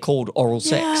maybe they're called oral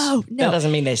sex. No. That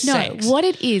doesn't mean they're sex. What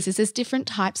it is there's different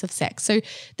types of sex. So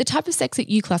the type of sex that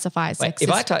you classify as Wait, sex if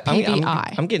is I type,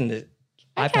 PVI. I'm getting the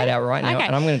iPad out right now, Okay.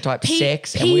 and I'm going to type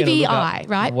sex, and we're going to look PVI, up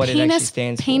right? what it actually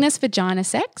stands penis vagina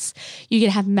sex. You can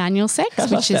have manual sex,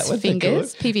 love which that. is What's that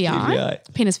fingers, called?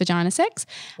 PVI, penis vagina sex,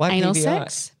 Why anal PVI?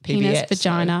 sex, PVS, penis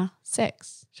vagina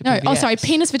sex. So No, oh, sorry, PVS.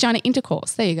 penis vagina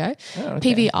intercourse. There you go. Oh,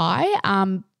 okay.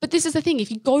 PVI. But this is the thing.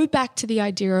 If you go back to the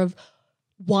idea of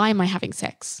why am I having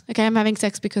sex? Okay, I'm having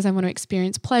sex because I want to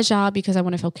experience pleasure, because I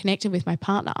want to feel connected with my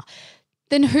partner.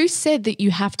 Then who said that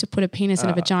you have to put a penis in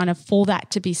a vagina for that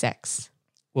to be sex?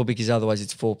 Well, because otherwise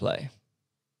it's foreplay.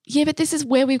 Yeah, but this is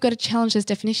where we've got to challenge those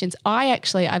definitions. I've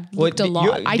looked a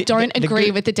lot. I don't the agree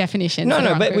Goo- with the definitions. No, that no,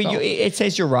 are on but Google. it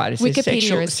says you're right. It says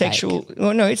Wikipedia is sexual.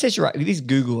 Well, no, it says you're right. It is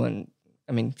Google, and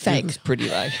I mean, Fake. Google's pretty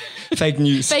like fake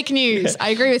news. Fake news. I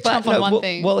agree with Trump on one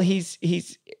thing. Well, he's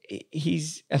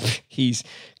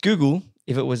Google.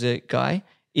 If it was a guy,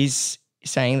 is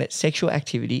saying that sexual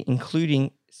activity,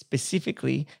 including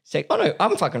specifically sex. Oh no,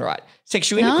 I'm fucking right.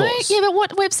 Sexual intercourse. Yeah, but what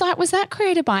website was that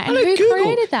created by? And No, who Google.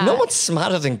 created that? No one's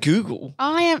smarter than Google.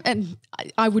 I am, and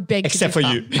I would beg Except to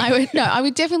for differ. you. I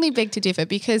would definitely beg to differ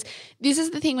because this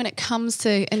is the thing when it comes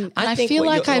to, and I feel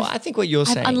like I think what you're I've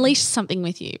saying. unleashed something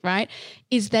with you, right?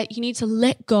 Is that you need to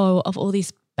let go of all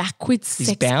these backwards These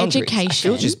sex boundaries. education. I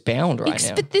feel just bound right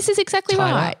now. But this is exactly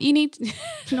Tied right. up. You need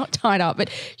not tied up, but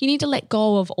you need to let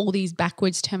go of all these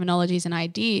backwards terminologies and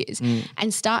ideas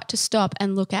and start to stop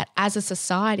and look at, as a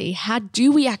society, how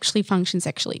do we actually function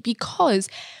sexually? Because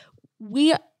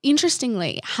we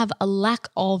interestingly have a lack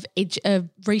of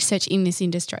research in this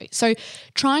industry. So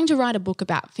trying to write a book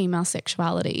about female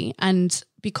sexuality, and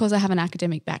because I have an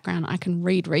academic background, I can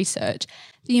read research.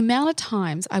 The amount of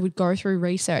times I would go through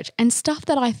research and stuff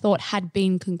that I thought had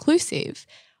been conclusive,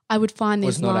 I would find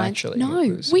Was these not lines. actually No,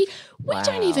 conclusive. we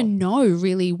don't even know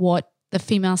really what the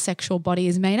female sexual body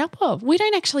is made up of. We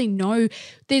don't actually know.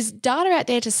 There's data out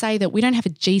there to say that we don't have a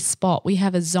G spot. We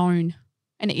have a zone,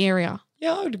 an area.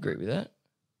 Yeah, I would agree with that.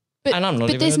 and I'm not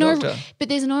even a doctor. But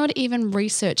there's not even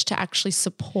research to actually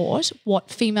support what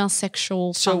female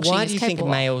sexual So functioning why is do you think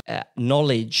capable of. male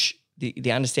knowledge,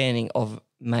 the understanding of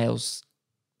males'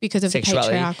 Because of the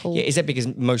sexuality, patriarchal. is that because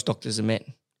most doctors are men?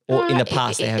 Or in the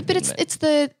past they have been men?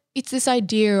 But it's this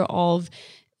idea of,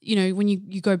 you know, when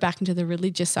you go back into the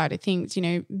religious side of things, you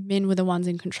know, men were the ones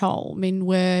in control. Men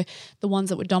were the ones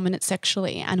that were dominant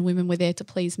sexually, and women were there to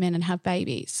please men and have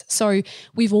babies. So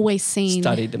we've always seen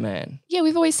Studied the man. Yeah,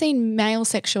 we've always seen male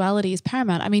sexuality as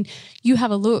paramount. I mean, you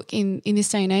have a look in this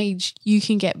day and age, you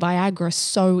can get Viagra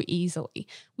so easily.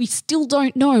 We still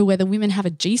don't know whether women have a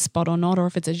G spot or not, or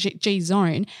if it's a G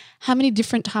zone. How many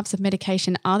different types of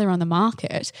medication are there on the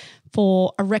market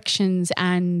for erections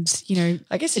and, you know,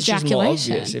 I guess it's ejaculation? just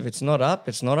more obvious. If it's not up,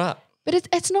 it's not up. But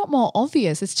it's not more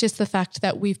obvious. It's just the fact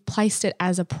that we've placed it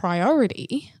as a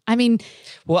priority. I mean,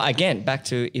 Well, again, back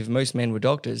to if most men were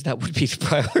doctors, that would be the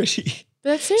priority.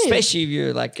 that's it. Especially if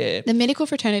you're like a... The medical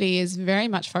fraternity is very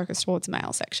much focused towards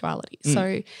male sexuality.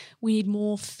 So we need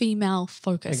more female I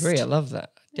focused. agree. I love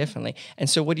that. Definitely. And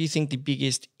so what do you think the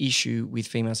biggest issue with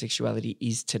female sexuality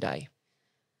is today?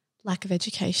 Lack of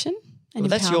education and Well,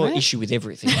 that's your empowerment. issue with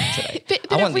everything today.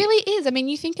 But it really is. I mean,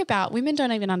 you think about women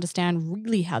don't even understand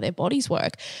really how their bodies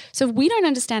work. So if we don't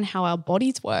understand how our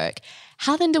bodies work,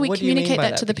 how then do we What do you mean communicate by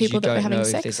that to the Because people you that we're don't having know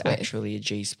sex if there's with? actually a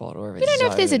G spot or if We don't know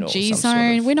if there's a G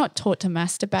zone. We're not taught to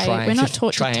masturbate. We're not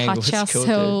taught to triangle, touch it's called,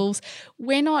 ourselves.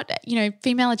 We're not, you know,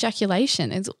 female ejaculation.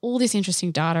 There's all this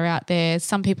interesting data out there.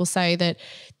 Some people say that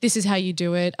this is how you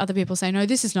do it. Other people say, no,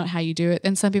 this is not how you do it.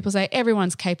 Then some people say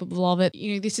everyone's capable of it.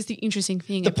 You know, this is the interesting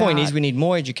thing. The point is we need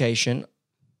more education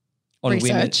on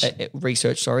Research.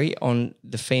 women, on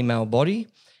the female body,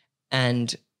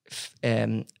 and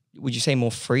would you say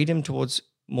more freedom towards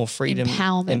more freedom?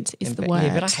 Empowerment is the Yeah, but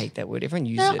I word. hate that word. Everyone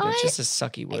uses No, it. And it's just a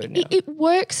sucky word now. It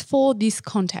works for this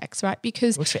context, right?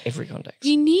 Because It works for every context.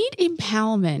 you need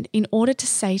empowerment in order to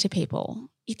say to people,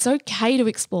 it's okay to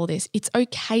explore this. It's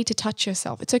okay to touch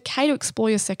yourself. It's okay to explore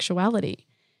your sexuality,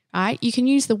 right? You can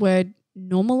use the word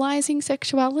normalizing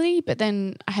sexuality, but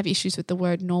then I have issues with the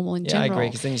word normal in Yeah, general. I agree,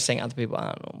 because then you're saying other people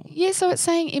aren't normal. Yeah, so it's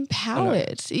saying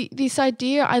empowered. This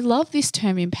idea, I love this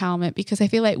term empowerment because I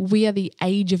feel like we are the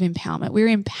age of empowerment. We're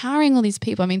empowering all these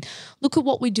people. I mean, look at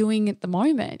what we're doing at the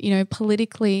moment, you know,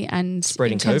 politically and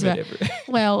Spreading in terms COVID of- everywhere.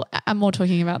 Well, I'm more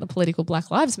talking about the political Black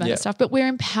Lives Matter Yeah. stuff, but we're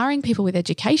empowering people with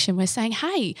education. We're saying,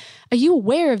 hey, are you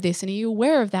aware of this? And are you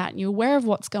aware of that? And you're aware of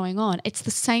what's going on? It's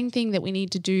the same thing that we need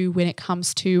to do when it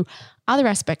comes to other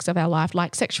aspects of our life,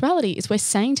 like sexuality, is we're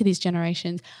saying to these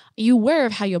generations, are you aware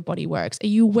of how your body works? Are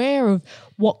you aware of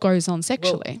what goes on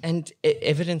sexually? Well, and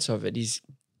evidence of it is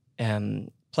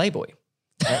Playboy.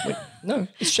 No,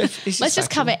 it's just, this is Let's just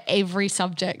factual. cover every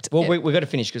subject. Well, we've got to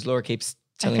finish because Laura keeps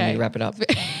telling me Okay. to wrap it up.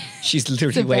 She's It's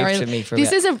literally a very- waved to me for this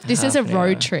about is a half an hour.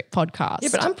 road trip podcast. Yeah,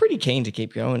 but I'm pretty keen to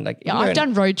keep going. Like, Yeah, I've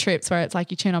done road trips where it's like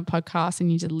you tune on podcasts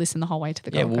and you just listen the whole way to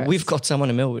the Yeah, Gold well, Coast. we've got someone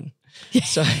in Melbourne.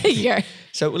 So, Yeah.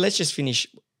 so let's just finish.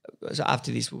 So after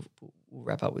this, we'll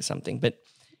wrap up with something. But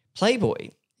Playboy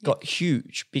got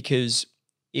huge because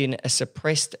in a sexually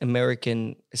suppressed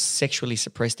American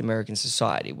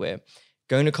society where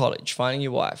going to college, finding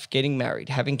your wife, getting married,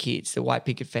 having kids, the white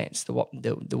picket fence,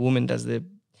 the woman does the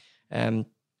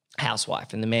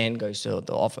housewife and the man goes to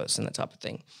the office and that type of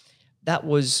thing. That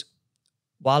was,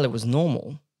 while it was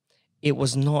normal, it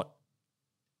was not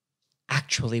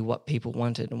actually what people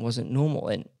wanted and wasn't normal.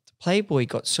 And Playboy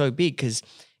got so big because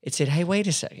it said, hey, wait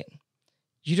a second.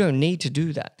 You don't need to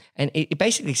do that. And it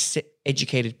basically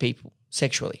educated people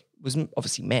sexually. It was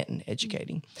obviously men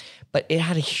educating, but it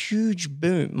had a huge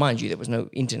boom. Mind you, there was no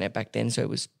internet back then, so it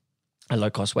was a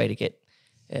low-cost way to get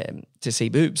to see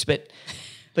boobs. But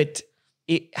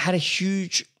it had a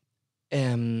huge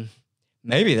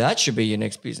maybe that should be your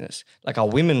next business, like a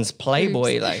women's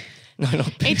Playboy. Boobs. Like no,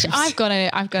 not boobs. I've got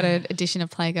an edition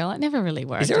of Playgirl. It never really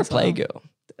worked. Is there a as well. Playgirl?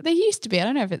 There used to be. I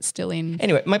don't know if it's still in.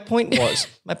 Anyway, my point was,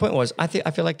 I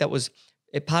feel like that was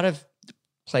a part of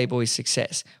Playboy's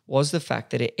success was the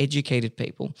fact that it educated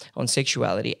people on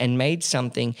sexuality and made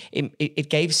something. It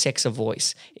gave sex a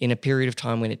voice in a period of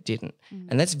time when it didn't,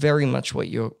 and that's very much what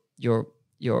you're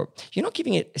not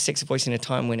giving it a sex a voice in a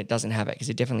time when it doesn't have it, because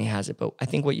it definitely has it. But I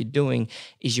think what you're doing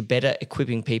is you're better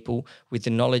equipping people with the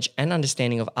knowledge and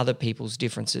understanding of other people's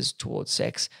differences towards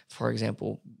sex. For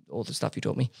example, all the stuff you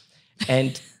taught me,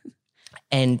 and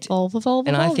Volvo.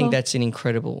 I think that's an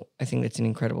incredible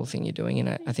thing you're doing, and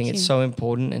I think it's so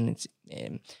important,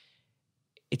 and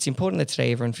it's important that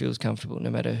today everyone feels comfortable, no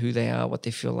matter who they are, what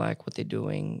they feel like, what they're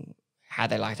doing, how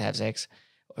they like to have sex,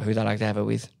 or who they like to have it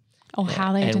with. Or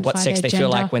how they and identify what sex their they feel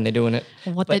gender. like when they're doing it.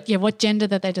 Or what gender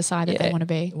that they decide that they want to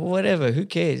be. Whatever, who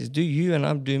cares? Do you and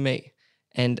I'll do me.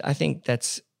 And I think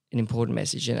that's an important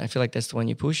message, and I feel like that's the one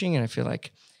you're pushing, and I feel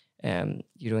like you're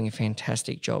doing a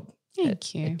fantastic job at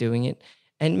doing it.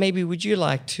 And maybe would you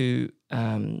like to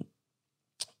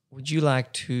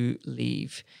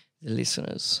leave the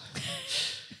listeners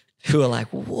who are like,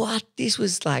 what? This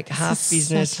was like half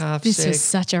business, half sex. This is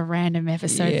such a random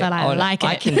episode, but I like it.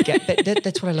 I can get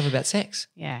that's what I love about sex.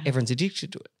 Yeah. Everyone's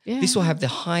addicted to it. Yeah. This will have the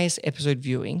highest episode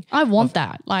viewing. I want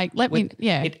that. Like,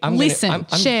 listen,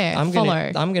 share,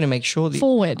 follow. I'm going to make sure that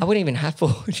forward. I wouldn't even have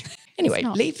forward. Anyway,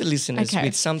 leave the listeners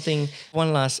with something,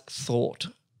 one last thought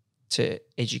to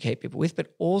educate people with,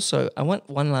 but also I want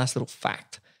one last little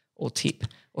fact or tip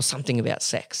or something about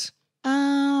sex.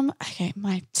 Okay,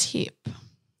 my tip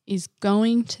is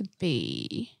going to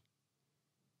be,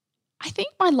 I think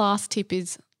my last tip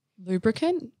is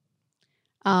lubricant.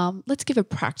 Let's give a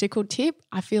practical tip.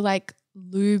 I feel like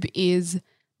lube is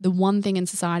the one thing in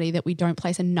society that we don't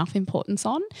place enough importance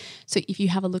on. So if you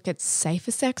have a look at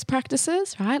safer sex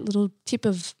practices, right, little tip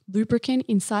of lubricant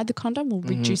inside the condom will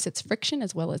reduce its friction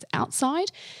as well as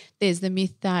outside. There's the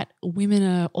myth that women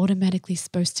are automatically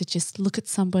supposed to just look at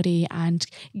somebody and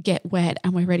get wet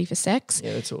and we're ready for sex.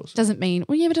 Yeah, that's awesome. Doesn't mean,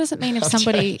 but it doesn't mean if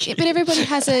somebody, but everybody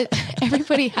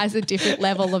has a different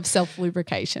level of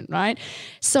self-lubrication, right?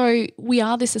 So we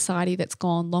are this society that's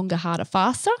gone longer, harder,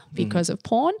 faster because of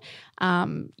porn.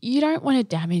 You don't want to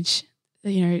damage,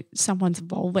 someone's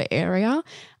vulva area.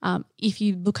 If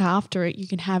you look after it, you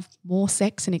can have more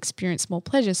sex and experience more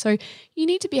pleasure. So you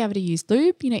need to be able to use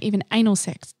lube, even anal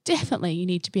sex. Definitely you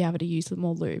need to be able to use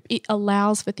more lube. It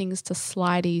allows for things to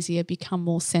slide easier, become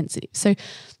more sensitive. So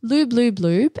lube,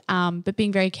 but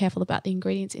being very careful about the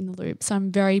ingredients in the lube. So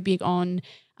I'm very big on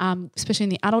especially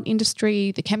in the adult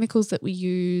industry, the chemicals that we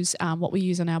use, what we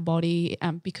use on our body,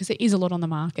 because there is a lot on the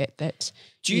market that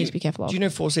you need to be careful of. Do you know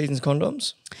Four Seasons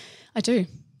condoms? I do.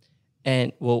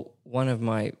 And, one of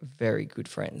my very good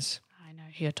friends. I know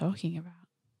who you're talking about.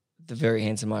 The very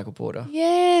handsome Michael Porter.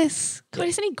 Yes. God,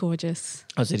 isn't he gorgeous?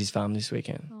 I was at his farm this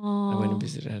weekend. Oh. I went and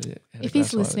visited. If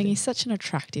he's listening, he's such an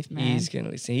attractive man. He is going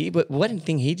to listen. But one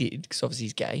thing he did, because obviously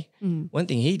he's gay, one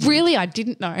thing he did. Really? I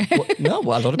didn't know. A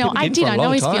lot of people didn't I did. for a I long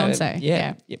know his time. fiance.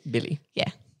 Yeah, Billy. Yeah.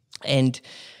 And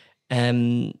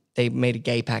they made a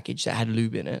gay package that had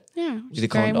lube in it. Yeah. With a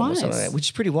condom or something like that, which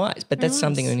is pretty wise. But that's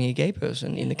something only a gay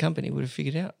person in the company would have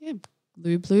figured out. Yeah.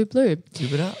 Lube. Lube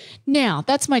it up. Now,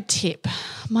 that's my tip.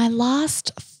 My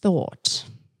last thought,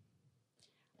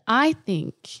 I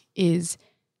think, is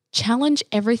challenge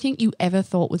everything you ever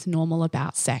thought was normal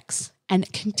about sex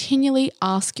and continually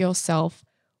ask yourself,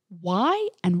 why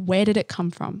and where did it come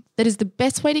from? That is the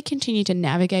best way to continue to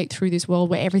navigate through this world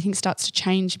where everything starts to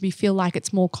change and we feel like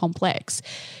it's more complex.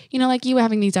 Like you were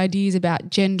having these ideas about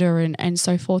gender and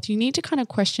so forth. You need to kind of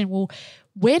question, well,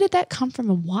 where did that come from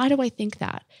and why do I think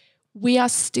that? We are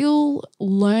still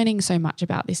learning so much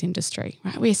about this industry,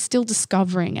 right? We're still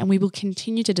discovering and we will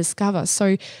continue to discover.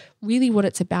 So really what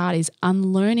it's about is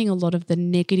unlearning a lot of the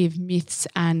negative myths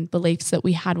and beliefs that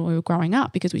we had when we were growing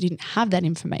up because we didn't have that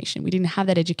information, we didn't have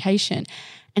that education,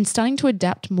 and starting to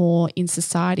adapt more in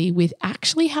society with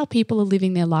actually how people are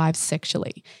living their lives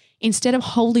sexually. Instead of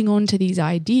holding on to these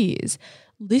ideas,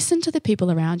 listen to the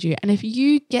people around you. And if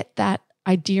you get that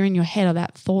idea in your head or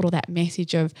that thought or that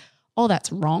message of, oh,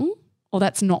 that's wrong, or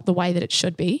that's not the way that it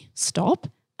should be, stop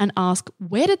and ask,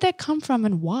 where did that come from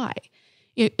and why?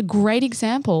 A great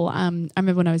example, I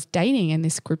remember when I was dating and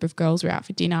this group of girls were out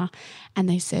for dinner and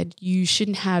they said, you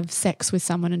shouldn't have sex with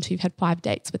someone until you've had 5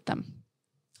 dates with them.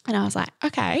 And I was like,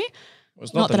 okay, Well,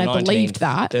 it's not that I believed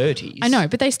that. 30s. I know,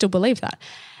 but they still believe that.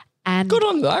 And Good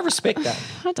on them. I respect that.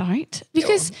 I don't,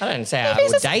 because I don't say I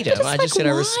would date them. I just said I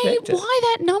respect it. Why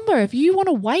that number? If you want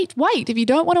to wait, wait. If you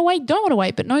don't want to wait, don't want to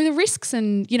wait, but know the risks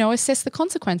and, assess the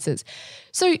consequences.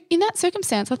 So in that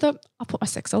circumstance, I thought I'll put my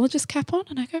sexologist cap on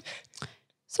and I go,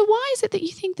 so why is it that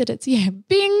you think that it's,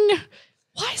 bing.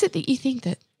 Why is it that you think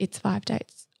that it's 5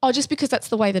 dates? Oh, just because that's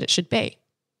the way that it should be.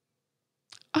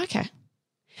 Okay.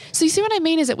 So you see what I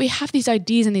mean is that we have these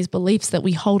ideas and these beliefs that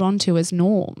we hold on to as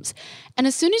norms. And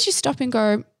as soon as you stop and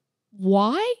go,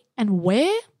 why and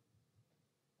where,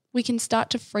 we can start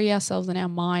to free ourselves in our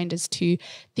mind as to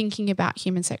thinking about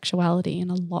human sexuality in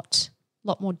a lot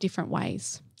more different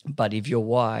ways. But if your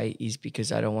why is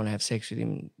because I don't want to have sex with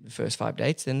him the first 5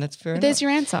 dates, then that's fair enough. There's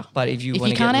your answer. But if you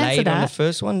want to get laid on the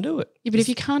first one, do it. Yeah, but if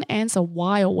you can't answer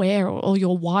why or where, or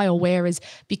your why or where is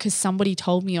because somebody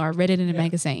told me or I read it in a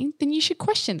magazine, then you should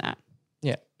question that.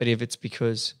 Yeah, but if it's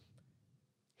because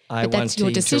I But that's want your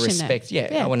him to decision then. respect. Yeah,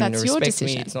 Yeah, I want him to that's your respect me.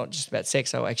 decision. It's not just about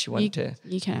sex. I actually want to.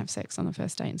 You can have sex on the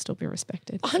first date and still be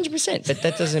respected. 100%. But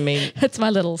that doesn't mean. That's my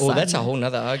little Well, side that's a note. whole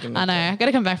nother argument. I know. I got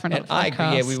to come back for another And I agree.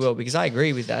 Yeah, podcast. we will, because I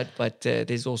agree with that. But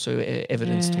there's also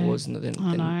evidence Yeah, towards the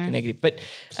I know. negative. But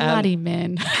Bloody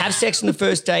men. have sex on the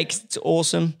first date 'cause it's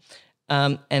awesome.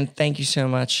 And thank you so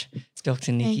much,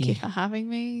 Dr. Nikki. Thank you for having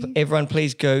me. Everyone,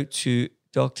 please go to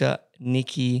Dr.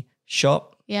 Nikki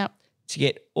Shop Yep. to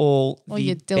get all the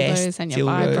your dildos best and your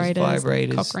dildos,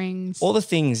 vibrators, cock rings. all the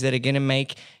things that are going to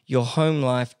make your home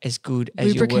life as good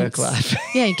as your work Lubricants. life.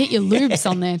 Yeah, get your lubes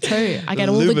on there too. I get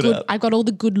all Lube the it good. up. I've got all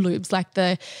the good lubes, like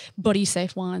the body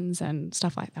safe ones and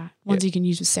stuff like that. Ones you can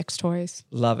use with sex toys.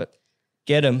 Love it.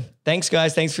 Get them. Thanks,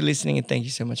 guys. Thanks for listening, and thank you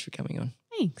so much for coming on.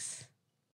 Thanks.